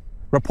justice.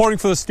 Reporting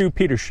for the Stu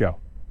Peters Show,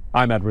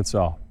 I'm Edward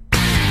Saul.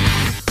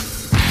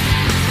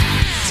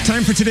 It's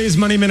time for today's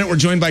Money Minute. We're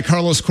joined by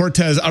Carlos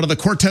Cortez out of the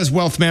Cortez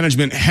Wealth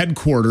Management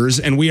headquarters,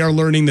 and we are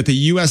learning that the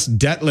U.S.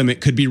 debt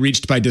limit could be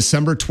reached by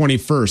December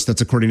 21st.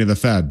 That's according to the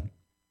Fed.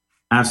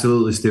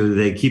 Absolutely, Stu.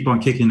 They keep on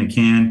kicking the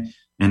can,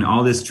 and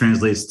all this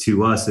translates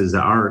to us is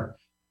that our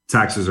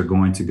taxes are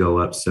going to go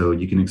up. So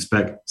you can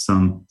expect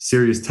some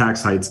serious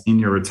tax hikes in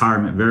your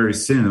retirement very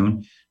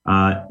soon.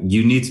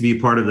 You need to be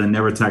part of the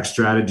Never Tax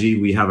Strategy.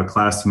 We have a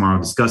class tomorrow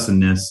discussing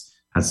this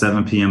at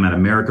 7 p.m. at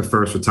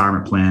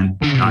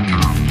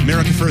AmericaFirstRetirementPlan.com.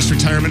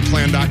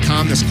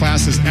 AmericaFirstRetirementPlan.com. This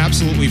class is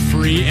absolutely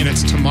free, and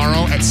it's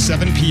tomorrow at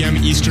 7 p.m.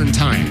 Eastern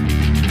Time.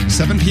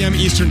 7 p.m.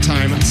 Eastern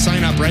Time.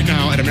 Sign up right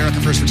now at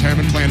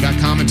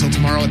AmericaFirstRetirementPlan.com. Until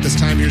tomorrow at this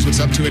time, here's what's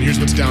up to it, here's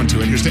what's down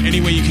to it. Here's to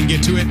any way you can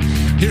get to it.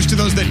 Here's to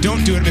those that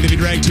don't do it, may they be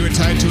dragged to it,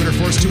 tied to it, or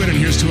forced to it. And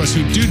here's to us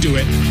who do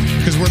it,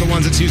 because we're the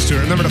ones that's used to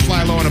it. Remember to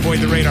fly low and avoid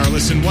the radar.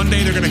 Listen, one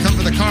day they're going to come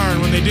for the car,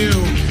 and when they do,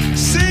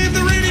 save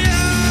the radio!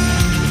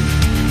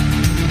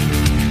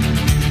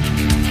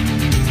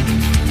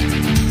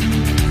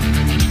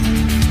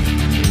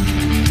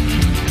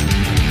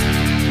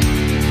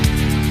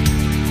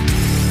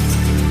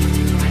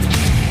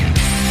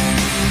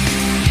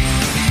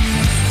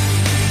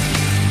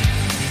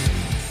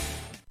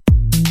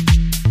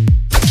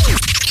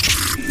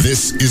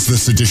 This is the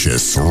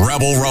seditious,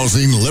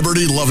 rabble-rousing,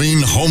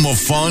 liberty-loving, home of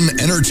fun,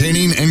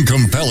 entertaining, and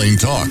compelling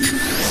talk.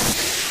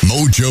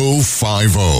 Mojo 50.